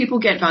lot of people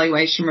get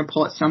valuation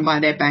reports done by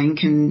their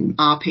bank and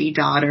RP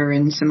data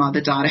and some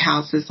other data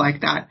houses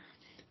like that.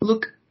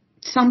 Look,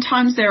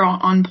 sometimes they're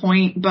on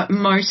point, but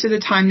most of the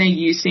time they're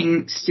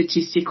using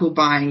statistical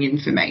buying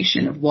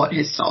information of what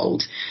has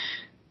sold.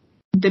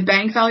 The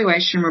bank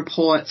valuation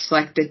reports,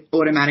 like the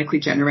automatically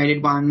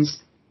generated ones,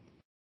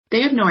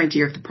 they have no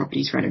idea if the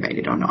property's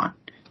renovated or not.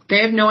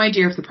 They have no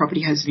idea if the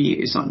property has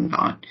views or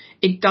not.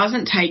 It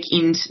doesn't take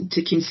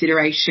into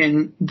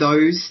consideration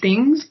those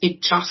things.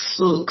 It just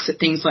looks at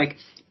things like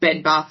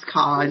bed, bath,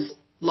 cars,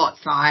 lot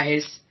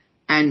size,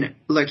 and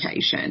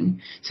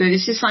location. So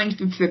this is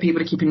something for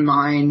people to keep in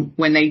mind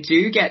when they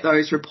do get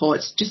those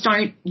reports. Just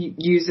don't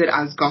use it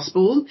as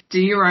gospel.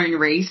 Do your own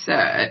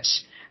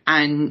research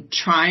and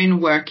try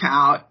and work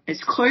out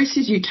as close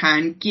as you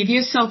can. Give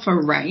yourself a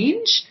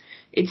range.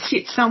 It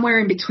sits somewhere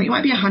in between. It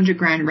might be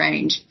 $100,000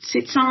 range. It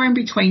sits somewhere in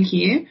between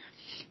here.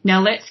 Now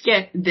let's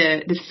get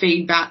the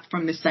feedback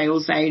from the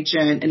sales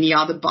agent and the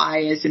other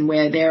buyers and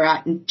where they're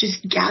at, and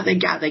just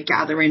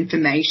gather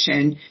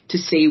information to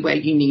see where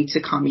you need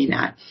to come in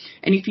at.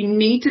 And if you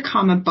need to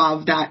come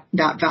above that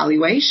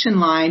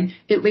valuation line,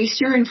 at least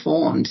you're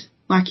informed.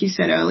 Like you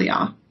said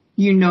earlier,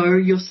 you know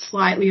you're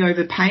slightly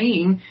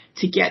overpaying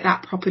to get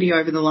that property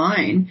over the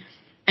line.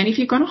 And if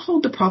you're going to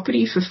hold the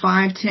property for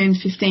 5, 10,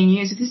 15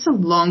 years, if this is a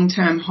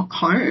long-term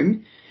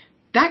home,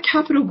 that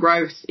capital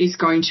growth is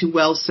going to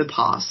well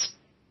surpass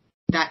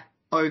that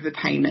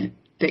overpayment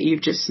that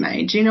you've just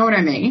made. Do you know what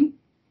I mean?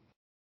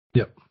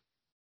 Yep.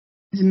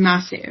 It's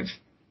massive.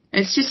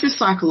 It's just a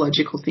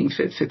psychological thing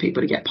for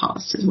people to get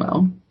past as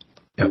well.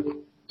 Yep.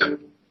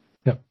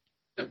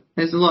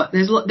 There's a lot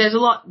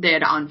there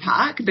to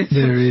unpack.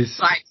 There is.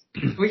 Like,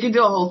 we could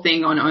do a whole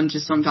thing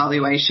on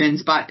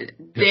valuations, but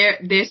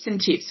there's some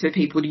tips for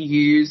people to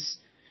use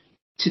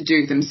to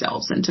do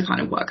themselves and to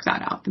kind of work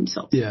that out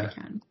themselves if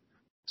they can.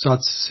 So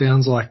it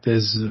sounds like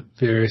there's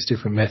various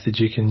different methods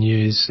you can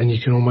use, and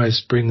you can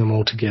almost bring them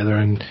all together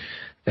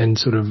and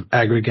sort of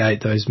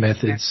aggregate those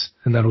methods,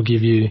 and that'll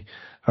give you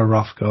a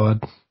rough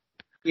guide.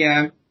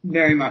 Yeah,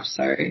 very much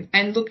so.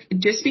 And look,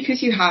 just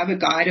because you have a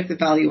guide of the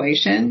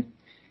valuation,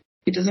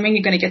 it doesn't mean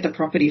you're going to get the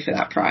property for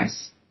that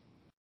price.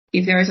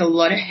 If there is a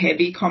lot of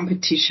heavy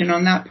competition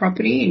on that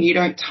property and you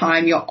don't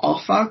time your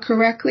offer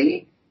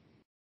correctly,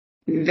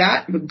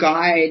 that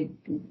guide,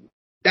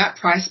 that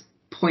price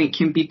point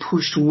can be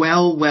pushed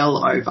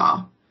well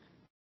over.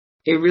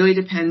 It really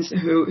depends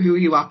who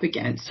you're up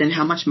against and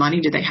how much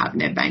money do they have in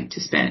their bank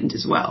to spend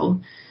as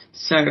well.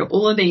 So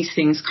all of these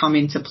things come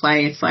into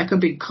play. It's like a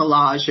big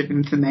collage of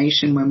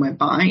information when we're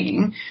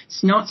buying.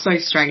 It's not so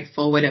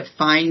straightforward at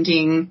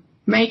finding,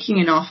 making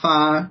an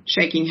offer,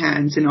 shaking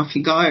hands, and off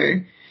you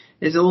go.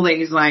 There's all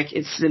these, like,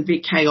 it's a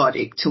bit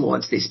chaotic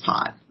towards this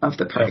part of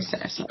the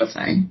process, I'd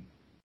say.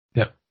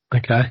 Yep.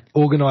 Okay.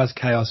 Organised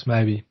chaos,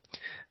 maybe.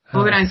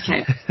 Organised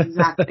chaos,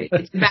 exactly.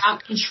 It's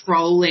about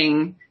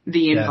controlling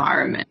the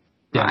environment,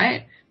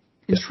 right?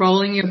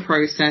 Controlling your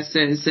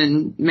processes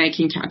and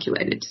making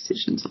calculated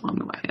decisions along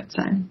the way, I'd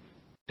say.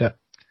 Yep.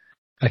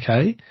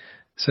 Okay.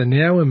 So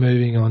now we're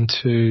moving on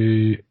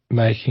to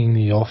making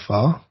the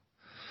offer.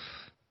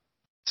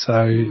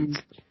 So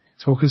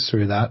talk us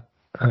through that,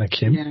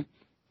 Kim. Yeah.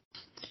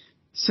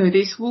 So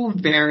this will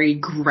vary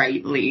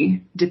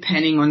greatly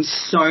depending on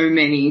so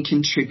many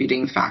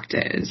contributing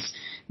factors.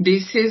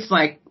 This is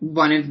like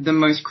one of the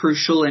most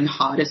crucial and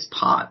hardest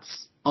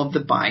parts of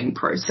the buying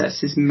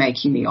process, is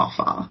making the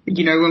offer.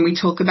 You know, when we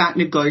talk about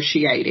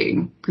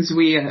negotiating, because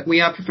we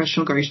are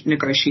professional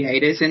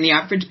negotiators, and the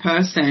average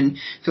person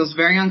feels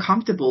very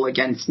uncomfortable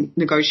against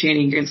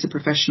negotiating against a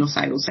professional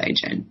sales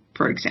agent,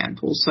 for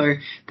example. So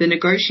the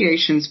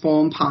negotiations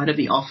form part of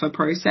the offer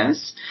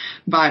process,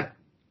 but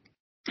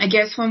I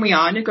guess when we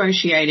are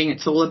negotiating,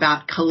 it's all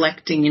about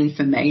collecting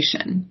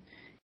information.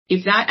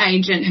 If that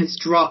agent has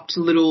dropped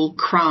little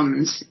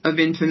crumbs of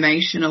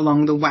information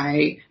along the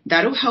way,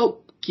 that'll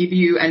help give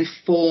you and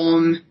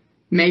form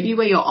maybe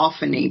where your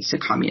offer needs to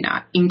come in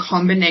at, in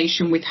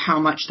combination with how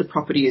much the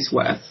property is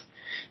worth,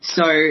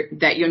 so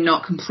that you're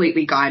not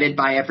completely guided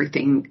by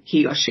everything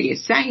he or she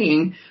is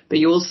saying, but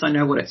you also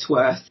know what it's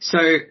worth. So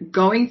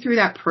going through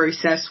that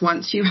process,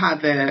 once you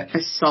have a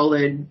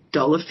solid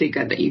dollar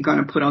figure that you're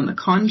going to put on the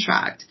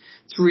contract,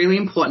 it's really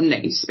important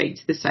that you speak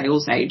to the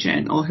sales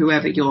agent or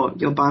whoever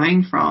you're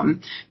buying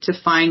from to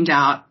find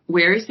out,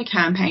 where is the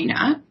campaign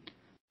at?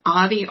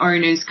 Are the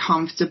owners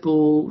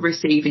comfortable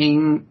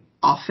receiving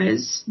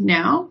offers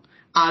now?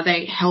 Are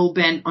they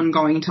hell-bent on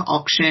going to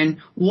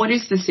auction? What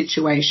is the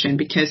situation?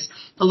 Because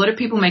a lot of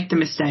people make the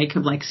mistake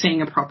of like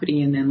seeing a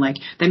property and then like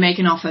they make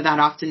an offer that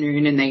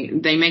afternoon and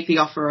they make the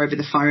offer over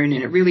the phone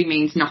and it really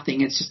means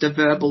nothing. It's just a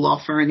verbal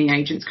offer and the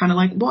agent's kind of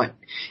like, what?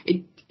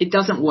 It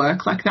doesn't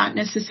work like that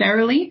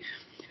necessarily.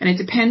 And it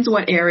depends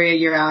what area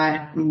you're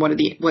at and what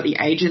the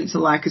agents are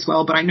like as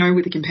well. But I know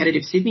with the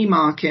competitive Sydney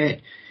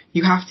market,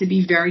 you have to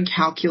be very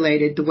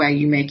calculated the way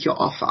you make your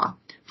offer.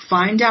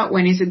 Find out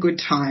when is a good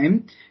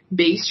time.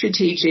 Be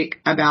strategic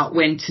about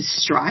when to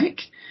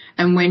strike.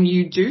 And when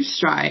you do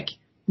strike,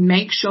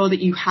 make sure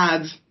that you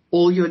have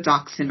all your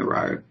ducks in a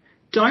row.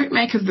 Don't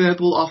make a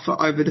verbal offer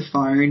over the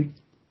phone.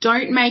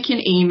 Don't make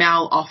an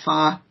email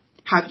offer.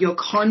 Have your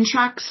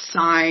contracts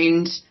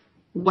signed.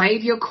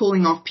 Waive your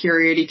cooling off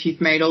period if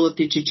you've made all of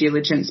the due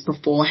diligence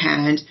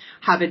beforehand.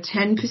 Have a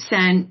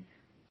 10%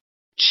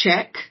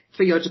 check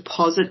for your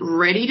deposit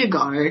ready to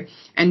go,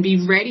 and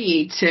be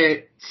ready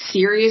to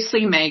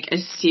seriously make a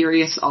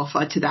serious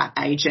offer to that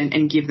agent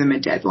and give them a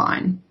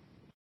deadline.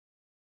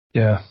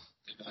 Yeah.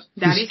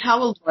 That is how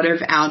a lot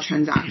of our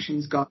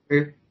transactions go.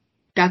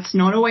 That's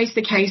not always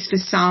the case for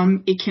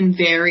some. It can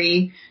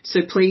vary.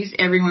 So please,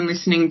 everyone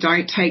listening,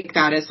 don't take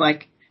that as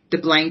like the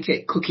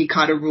blanket cookie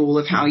cutter rule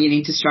of how you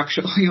need to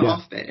structure all your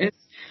offers.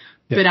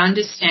 Yeah. But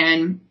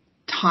understand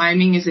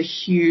timing is a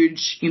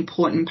huge,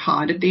 important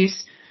part of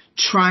this.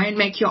 Try and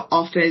make your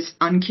offers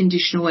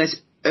unconditional as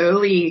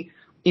early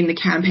in the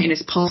campaign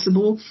as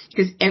possible,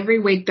 because every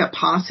week that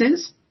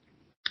passes,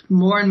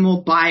 more and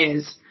more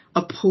buyers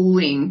are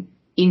pooling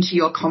into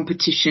your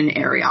competition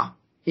area,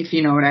 if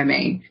you know what I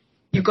mean.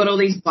 You've got all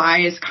these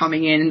buyers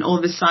coming in, and all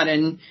of a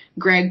sudden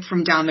Greg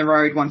from down the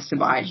road wants to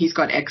buy it. He's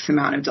got X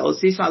amount of dollars.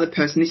 This other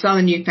person, this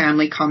other new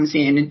family comes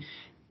in, and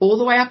all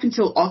the way up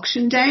until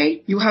auction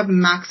day, you have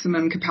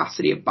maximum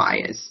capacity of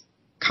buyers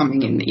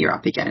coming in that you're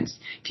up against.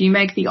 If you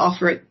make the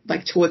offer at,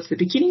 like, towards the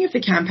beginning of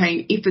the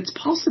campaign, if it's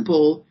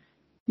possible,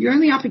 you're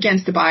only up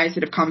against the buyers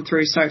that have come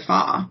through so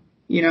far,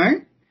 you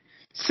know?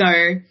 So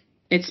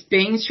it's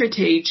being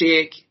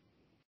strategic,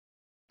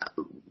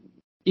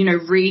 you know,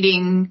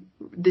 reading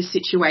the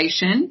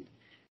situation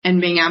and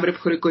being able to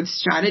put a good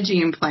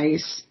strategy in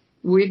place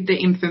with the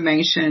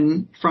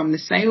information from the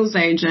sales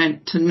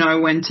agent to know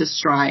when to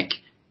strike,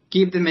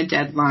 give them a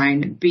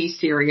deadline, be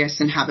serious,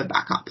 and have a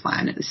backup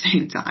plan at the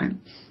same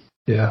time.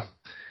 Yeah.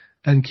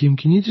 And Kim,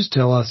 can you just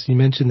tell us, you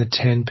mentioned the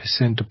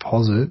 10%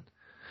 deposit.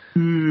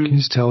 Can you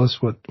just tell us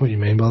what you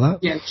mean by that?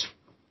 Yes.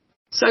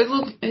 So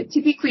look,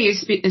 typically,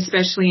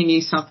 especially in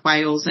New South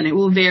Wales, and it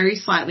will vary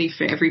slightly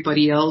for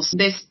everybody else,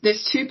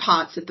 there's two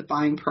parts of the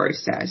buying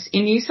process.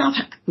 In New South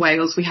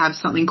Wales, we have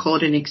something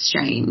called an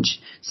exchange.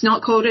 It's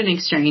not called an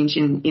exchange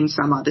in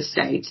some other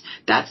states.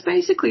 That's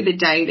basically the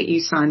day that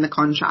you sign the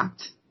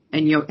contract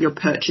and you're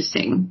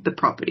purchasing the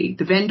property.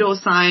 The vendor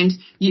signed,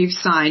 you've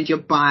signed, you're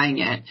buying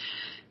it.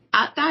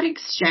 At that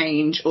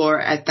exchange,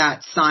 or at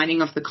that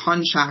signing of the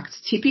contract,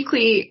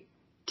 typically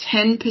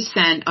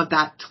 10% of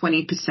that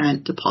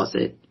 20%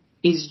 deposit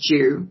is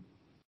due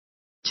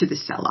to the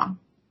seller.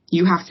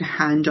 You have to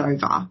hand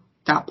over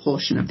that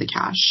portion of the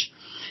cash.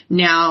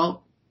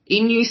 Now,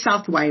 in New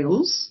South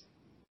Wales,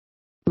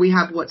 we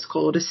have what's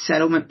called a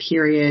settlement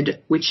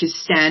period, which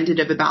is standard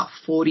of about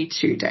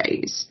 42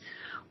 days.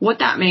 What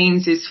that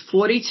means is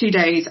 42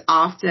 days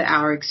after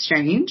our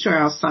exchange or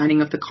our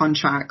signing of the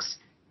contracts,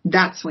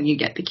 that's when you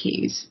get the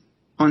keys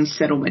on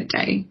settlement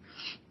day.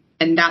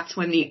 And that's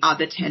when the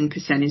other 10%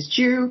 is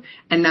due,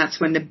 and that's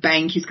when the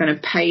bank is going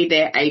to pay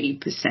their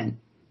 80%,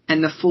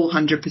 and the full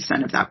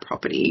 100% of that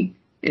property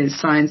is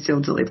sign,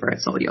 seal, deliver.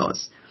 It's all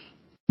yours.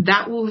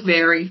 That will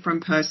vary from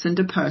person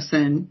to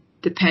person,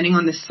 depending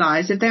on the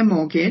size of their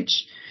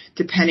mortgage,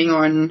 depending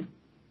on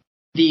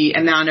the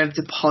amount of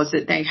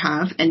deposit they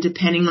have, and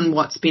depending on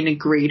what's been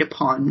agreed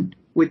upon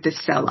with the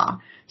seller.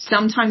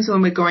 Sometimes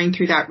when we're going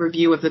through that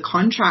review of the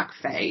contract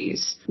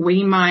phase,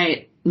 we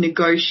might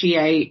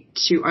negotiate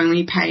to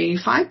only pay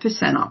 5%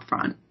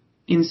 upfront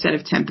instead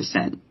of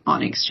 10%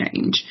 on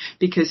exchange,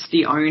 because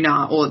the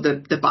owner, or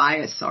the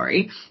buyer,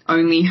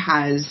 only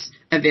has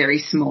a very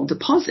small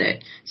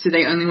deposit. So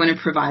they only want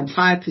to provide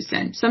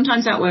 5%.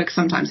 Sometimes that works,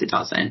 sometimes it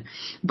doesn't.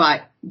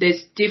 But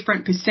there's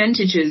different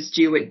percentages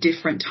due at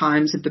different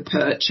times of the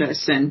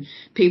purchase, and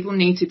people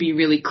need to be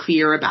really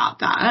clear about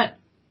that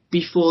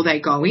before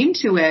they go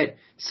into it,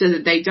 so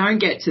that they don't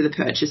get to the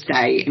purchase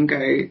day and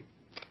go,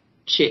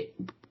 shit,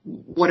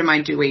 what am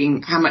I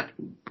doing? How much,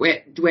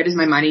 where does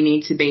my money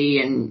need to be,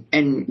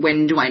 and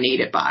when do I need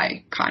it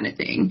by, kind of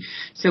thing.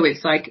 So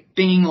it's like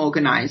being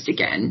organized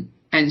again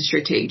and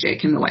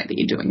strategic in the way that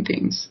you're doing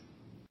things.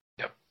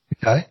 Yep.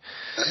 Okay.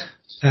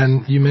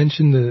 And you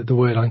mentioned the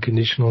word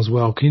unconditional as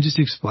well. Can you just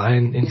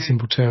explain in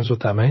simple terms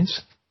what that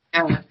means?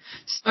 Yeah.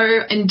 So,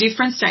 and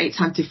different states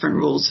have different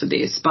rules for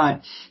this,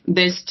 but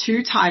there's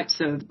two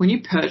types of, when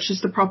you purchase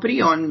the property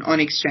on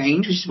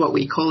exchange, which is what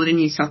we call it in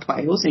New South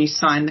Wales, and you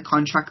sign the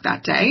contract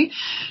that day,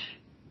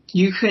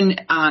 you can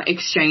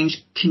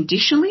exchange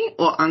conditionally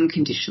or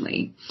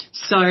unconditionally.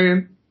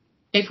 So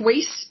if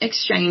we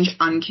exchange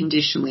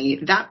unconditionally,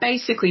 that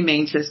basically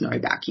means there's no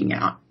backing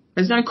out.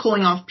 There's no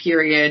cooling off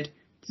period.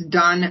 It's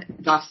done,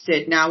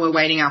 dusted. Now we're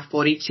waiting our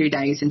 42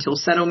 days until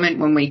settlement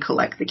when we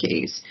collect the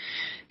keys.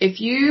 If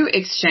you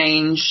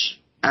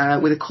exchange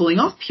with a cooling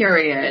off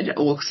period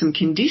or some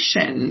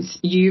conditions,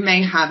 you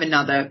may have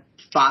another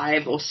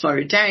 5 or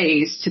so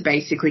days to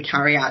basically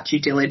carry out due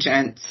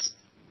diligence,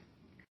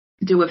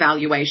 do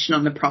evaluation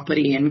on the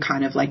property, and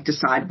kind of like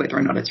decide whether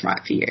or not it's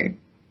right for you.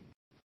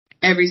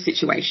 Every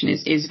situation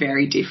is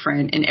very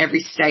different, and every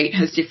state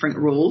has different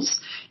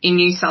rules. In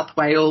New South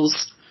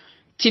Wales,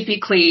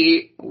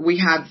 Typically, we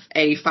have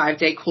a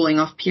 5-day cooling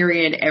off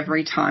period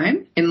every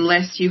time,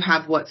 unless you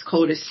have what's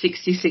called a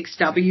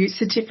 66W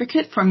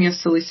certificate from your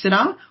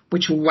solicitor,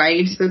 which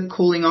waives the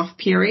cooling off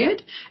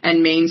period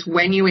and means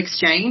when you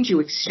exchange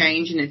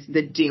and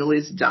the deal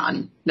is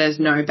done. There's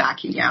no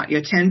backing out.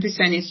 Your 10%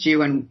 is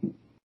due and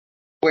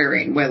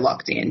we're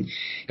locked in.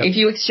 Yep. If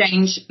you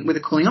exchange with a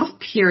cooling off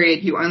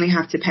period, you only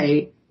have to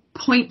pay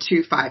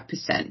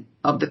 0.25%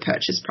 of the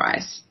purchase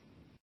price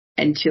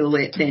until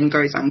it then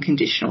goes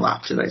unconditional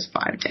after those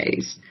 5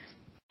 days,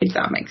 if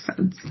that makes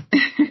sense.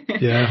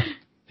 Yeah,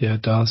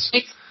 it does.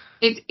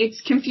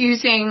 It's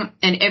confusing,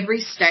 and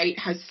every state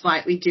has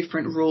slightly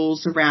different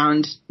rules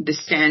around the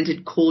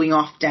standard cooling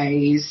off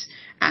days,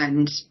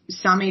 and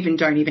some even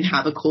don't even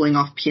have a cooling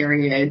off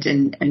period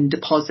and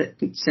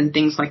deposits and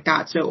things like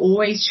that. So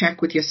always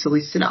check with your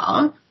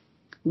solicitor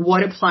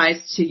what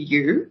applies to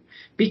you,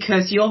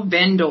 because your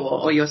vendor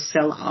or your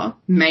seller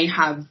may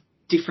have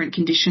different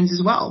conditions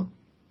as well.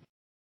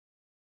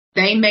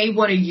 They may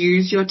want to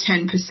use your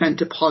 10%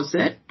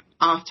 deposit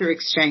after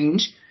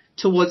exchange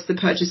towards the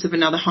purchase of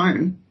another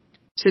home.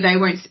 So they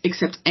won't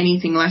accept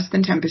anything less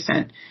than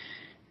 10%.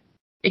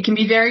 It can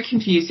be very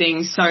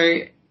confusing. So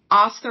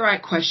ask the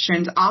right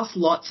questions, ask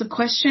lots of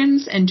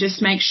questions, and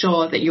just make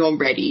sure that you're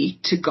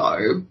ready to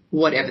go,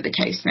 whatever the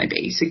case may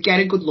be. So get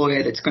a good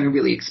lawyer that's going to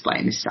really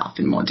explain this stuff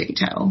in more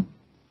detail.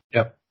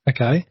 Yep.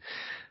 Okay.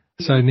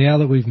 So now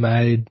that we've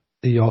made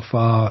the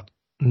offer,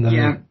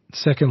 the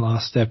second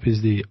last step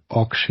is the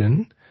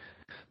auction.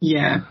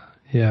 Yeah.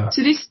 Yeah.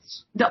 So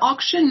the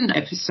auction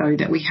episode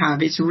that we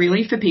have is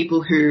really for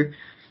people who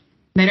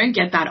they don't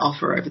get that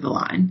offer over the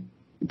line.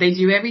 They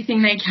do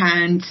everything they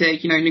can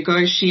to,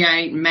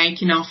 negotiate,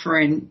 make an offer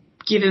and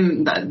give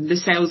them the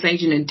sales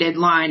agent a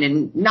deadline,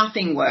 and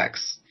nothing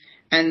works.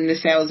 And the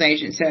sales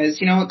agent says,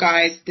 you know what,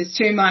 guys, there's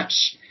too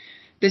much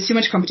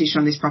competition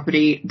on this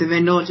property. The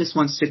vendor just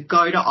wants to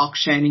go to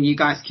auction and you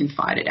guys can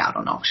fight it out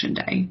on auction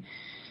day.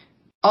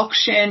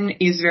 Auction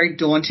is very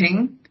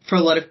daunting for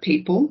a lot of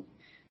people.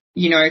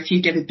 If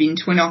you've never been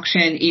to an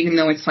auction, even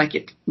though it's like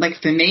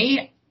for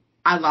me,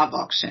 I love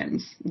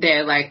auctions.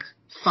 They're like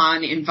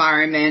fun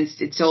environments.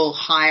 It's all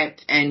hype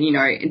and,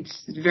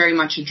 it's very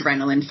much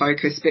adrenaline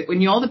focused. But when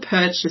you're the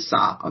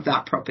purchaser of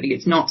that property,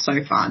 it's not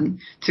so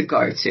fun to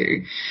go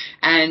to.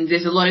 And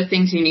there's a lot of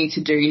things you need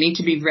to do. You need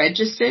to be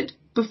registered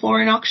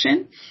before an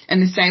auction,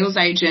 and the sales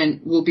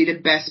agent will be the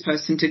best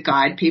person to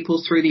guide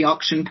people through the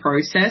auction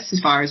process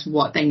as far as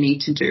what they need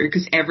to do,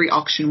 because every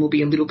auction will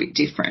be a little bit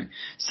different.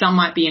 Some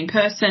might be in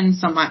person,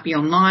 some might be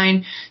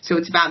online. So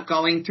it's about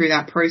going through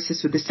that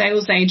process with the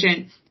sales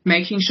agent,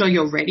 making sure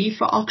you're ready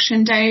for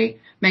auction day,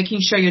 making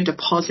sure your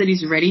deposit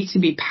is ready to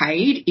be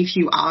paid if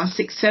you are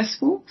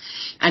successful,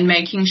 and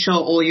making sure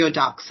all your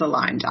ducks are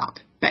lined up,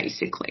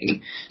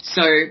 basically.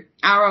 So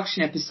our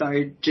auction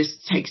episode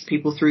just takes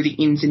people through the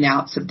ins and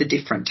outs of the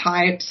different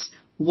types,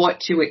 what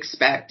to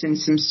expect, and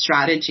some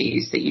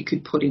strategies that you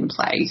could put in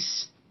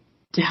place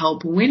to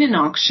help win an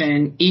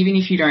auction, even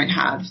if you don't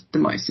have the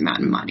most amount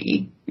of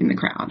money in the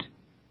crowd.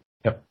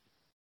 Yep.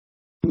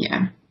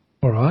 Yeah.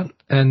 All right.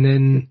 And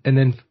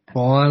then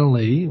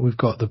finally, we've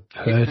got the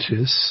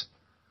purchase.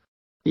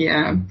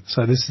 Yeah.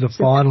 So this is the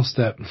final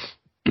step.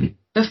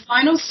 The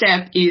final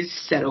step is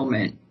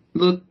settlement.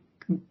 Look,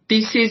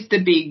 this is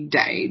the big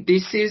day.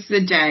 This is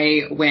the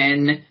day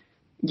when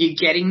you're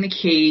getting the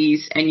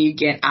keys and you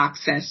get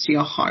access to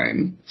your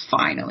home,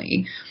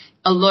 finally.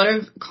 A lot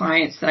of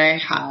clients that I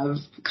have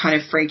kind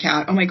of freak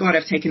out. Oh, my God,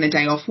 I've taken the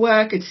day off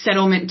work. It's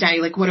settlement day.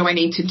 Like, what do I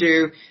need to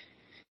do?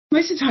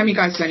 Most of the time, you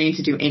guys don't need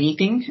to do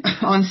anything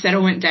on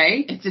settlement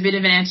day. It's a bit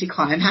of an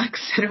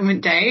anticlimax,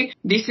 settlement day.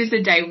 This is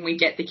the day when we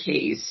get the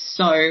keys.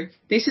 So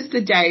this is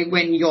the day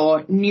when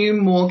your new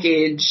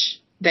mortgage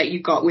that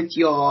you got with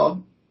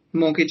your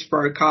mortgage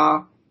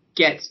broker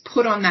gets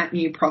put on that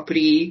new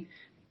property.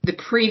 The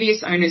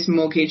previous owner's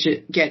mortgage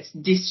gets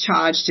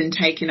discharged and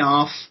taken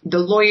off. The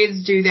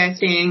lawyers do their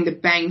thing, the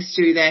banks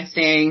do their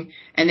thing,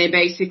 and they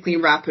basically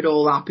wrap it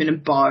all up in a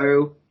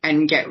bow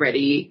and get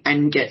ready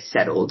and get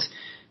settled.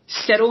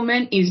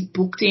 Settlement is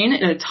booked in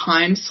at a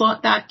time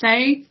slot that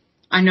day.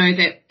 I know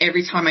that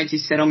every time I do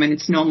settlement,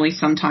 it's normally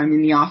sometime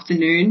in the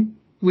afternoon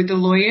with the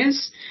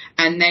lawyers,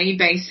 and they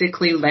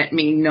basically let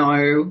me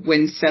know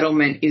when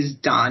settlement is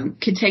done.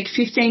 Could take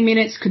 15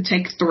 minutes, could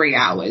take 3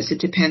 hours. It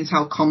depends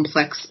how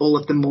complex all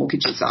of the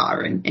mortgages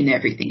are and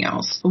everything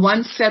else.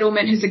 Once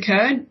settlement has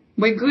occurred,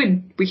 we're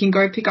good. We can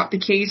go pick up the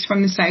keys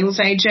from the sales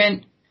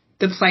agent.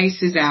 The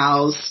place is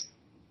ours.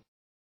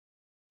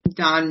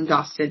 Done,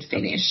 dusted,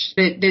 finished.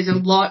 But there's a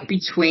lot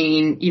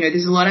between,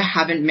 there's a lot I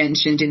haven't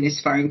mentioned in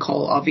this phone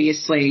call,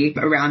 obviously,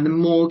 around the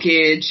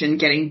mortgage and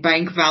getting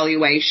bank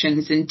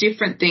valuations and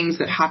different things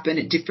that happen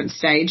at different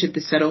stage of the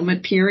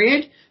settlement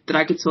period that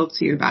I could talk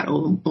to you about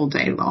all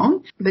day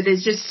long. But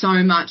there's just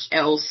so much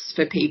else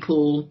for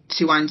people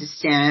to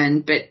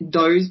understand. But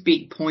those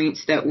big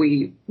points that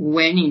we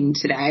went in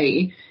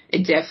today are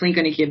definitely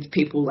going to give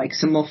people like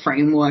some more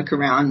framework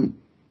around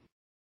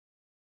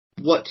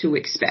what to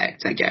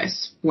expect, I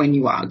guess, when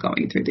you are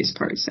going through this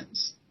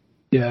process.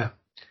 Yeah.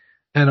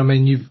 And I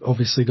mean, you've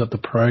obviously got the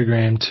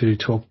program to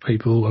talk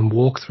people and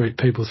walk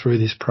people through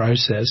this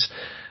process.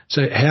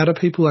 So how do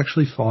people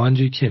actually find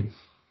you, Kim,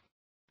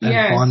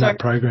 and find that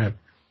program?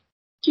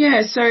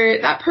 Yeah, so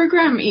that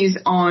program is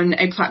on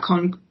a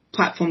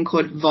platform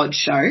called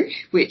VodShow,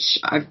 which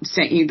I've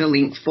sent you the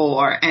link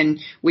for, and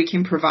we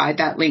can provide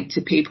that link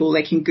to people.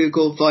 They can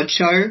Google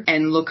VodShow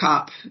and look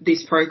up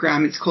this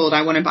program. It's called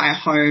I Want to Buy a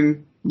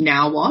Home,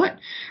 Now What?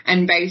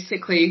 And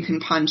basically you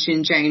can punch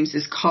in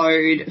James's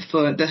code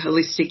for the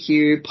Holistic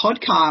You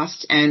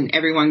podcast and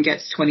everyone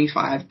gets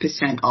 25%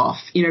 off.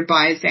 You know,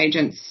 buyer's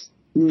agents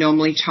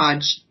normally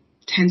charge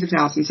tens of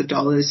thousands of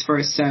dollars for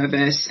a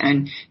service,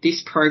 and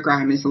this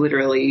program is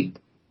literally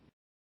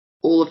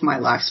all of my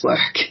life's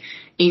work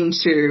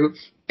into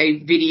a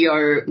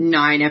video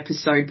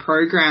 9-episode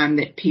program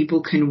that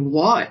people can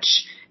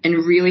watch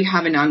and really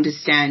have an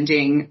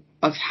understanding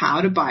of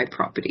how to buy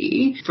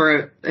property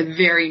for a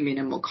very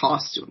minimal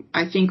cost.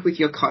 I think with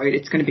your code,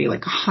 it's going to be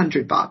like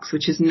 $100,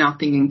 which is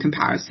nothing in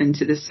comparison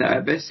to the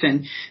service.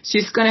 And it's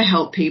just going to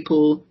help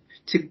people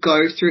to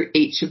go through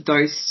each of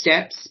those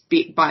steps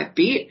bit by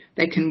bit.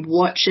 They can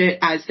watch it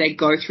as they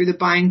go through the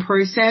buying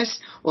process,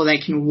 or they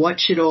can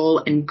watch it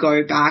all and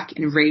go back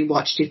and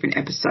re-watch different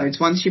episodes.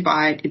 Once you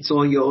buy it, it's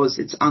all yours.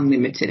 It's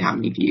unlimited how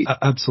many views.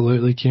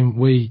 Absolutely, Kim.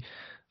 We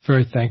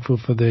very thankful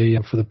for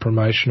the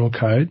promotional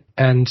code.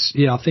 And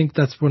yeah, I think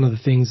that's one of the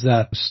things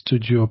that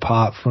stood you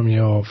apart from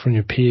your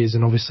peers,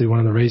 and obviously one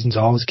of the reasons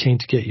I was keen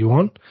to get you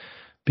on,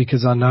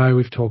 because I know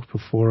we've talked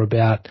before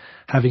about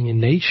having a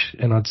niche,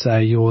 and I'd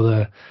say you're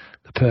the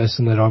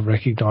person that I've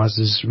recognised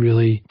as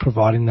really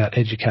providing that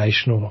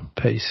educational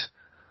piece.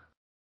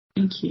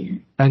 Thank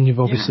you. And you've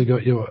obviously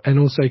got and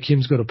also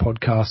Kim's got a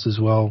podcast as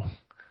well.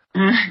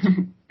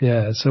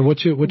 Yeah. So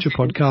what's your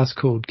podcast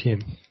called, Kim?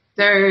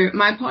 So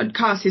my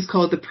podcast is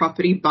called The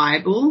Property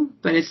Bible,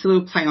 but it's a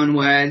little play on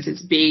words.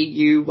 It's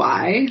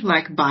BUY,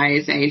 like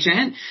buyer's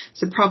agent.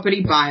 It's a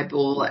Property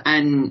Bible,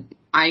 and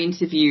I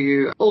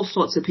interview all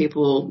sorts of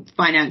people,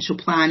 financial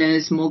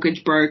planners,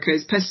 mortgage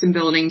brokers, custom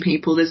building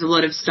people. There's a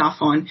lot of stuff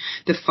on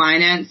the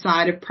finance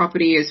side of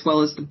property as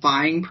well as the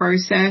buying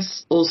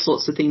process, all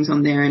sorts of things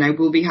on there. And I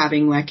will be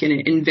having like an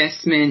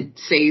investment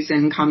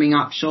season coming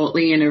up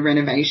shortly and a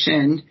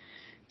renovation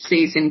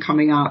season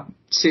coming up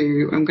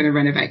too. I'm going to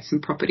renovate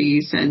some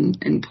properties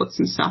and put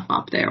some stuff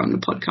up there on the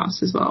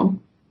podcast as well.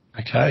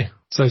 Okay.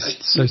 So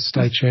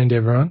stay tuned,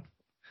 everyone.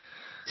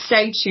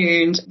 Stay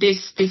tuned.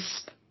 This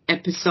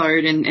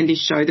episode and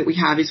this show that we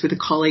have is with a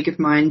colleague of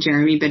mine,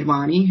 Jeremy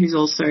Bedwani, who's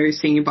also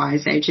senior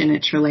buyer's agent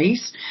at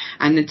Trelease,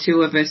 and the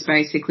two of us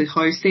basically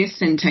host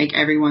this and take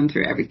everyone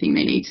through everything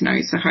they need to know.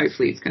 So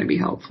hopefully it's going to be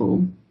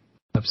helpful.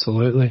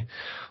 Absolutely.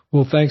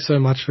 Well, thanks so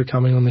much for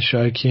coming on the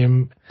show,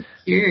 Kim. Thank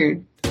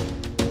you.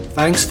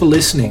 Thanks for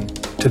listening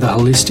to the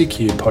Holistic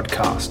You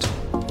podcast,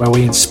 where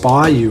we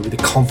inspire you with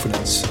the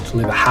confidence to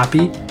live a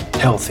happy,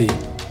 healthy,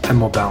 and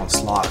more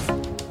balanced life.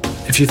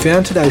 If you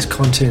found today's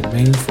content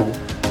meaningful,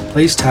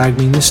 please tag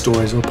me in your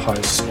stories or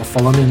posts, or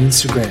follow me on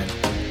Instagram.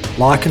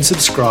 Like and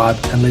subscribe,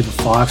 and leave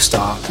a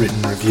 5-star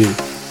written review.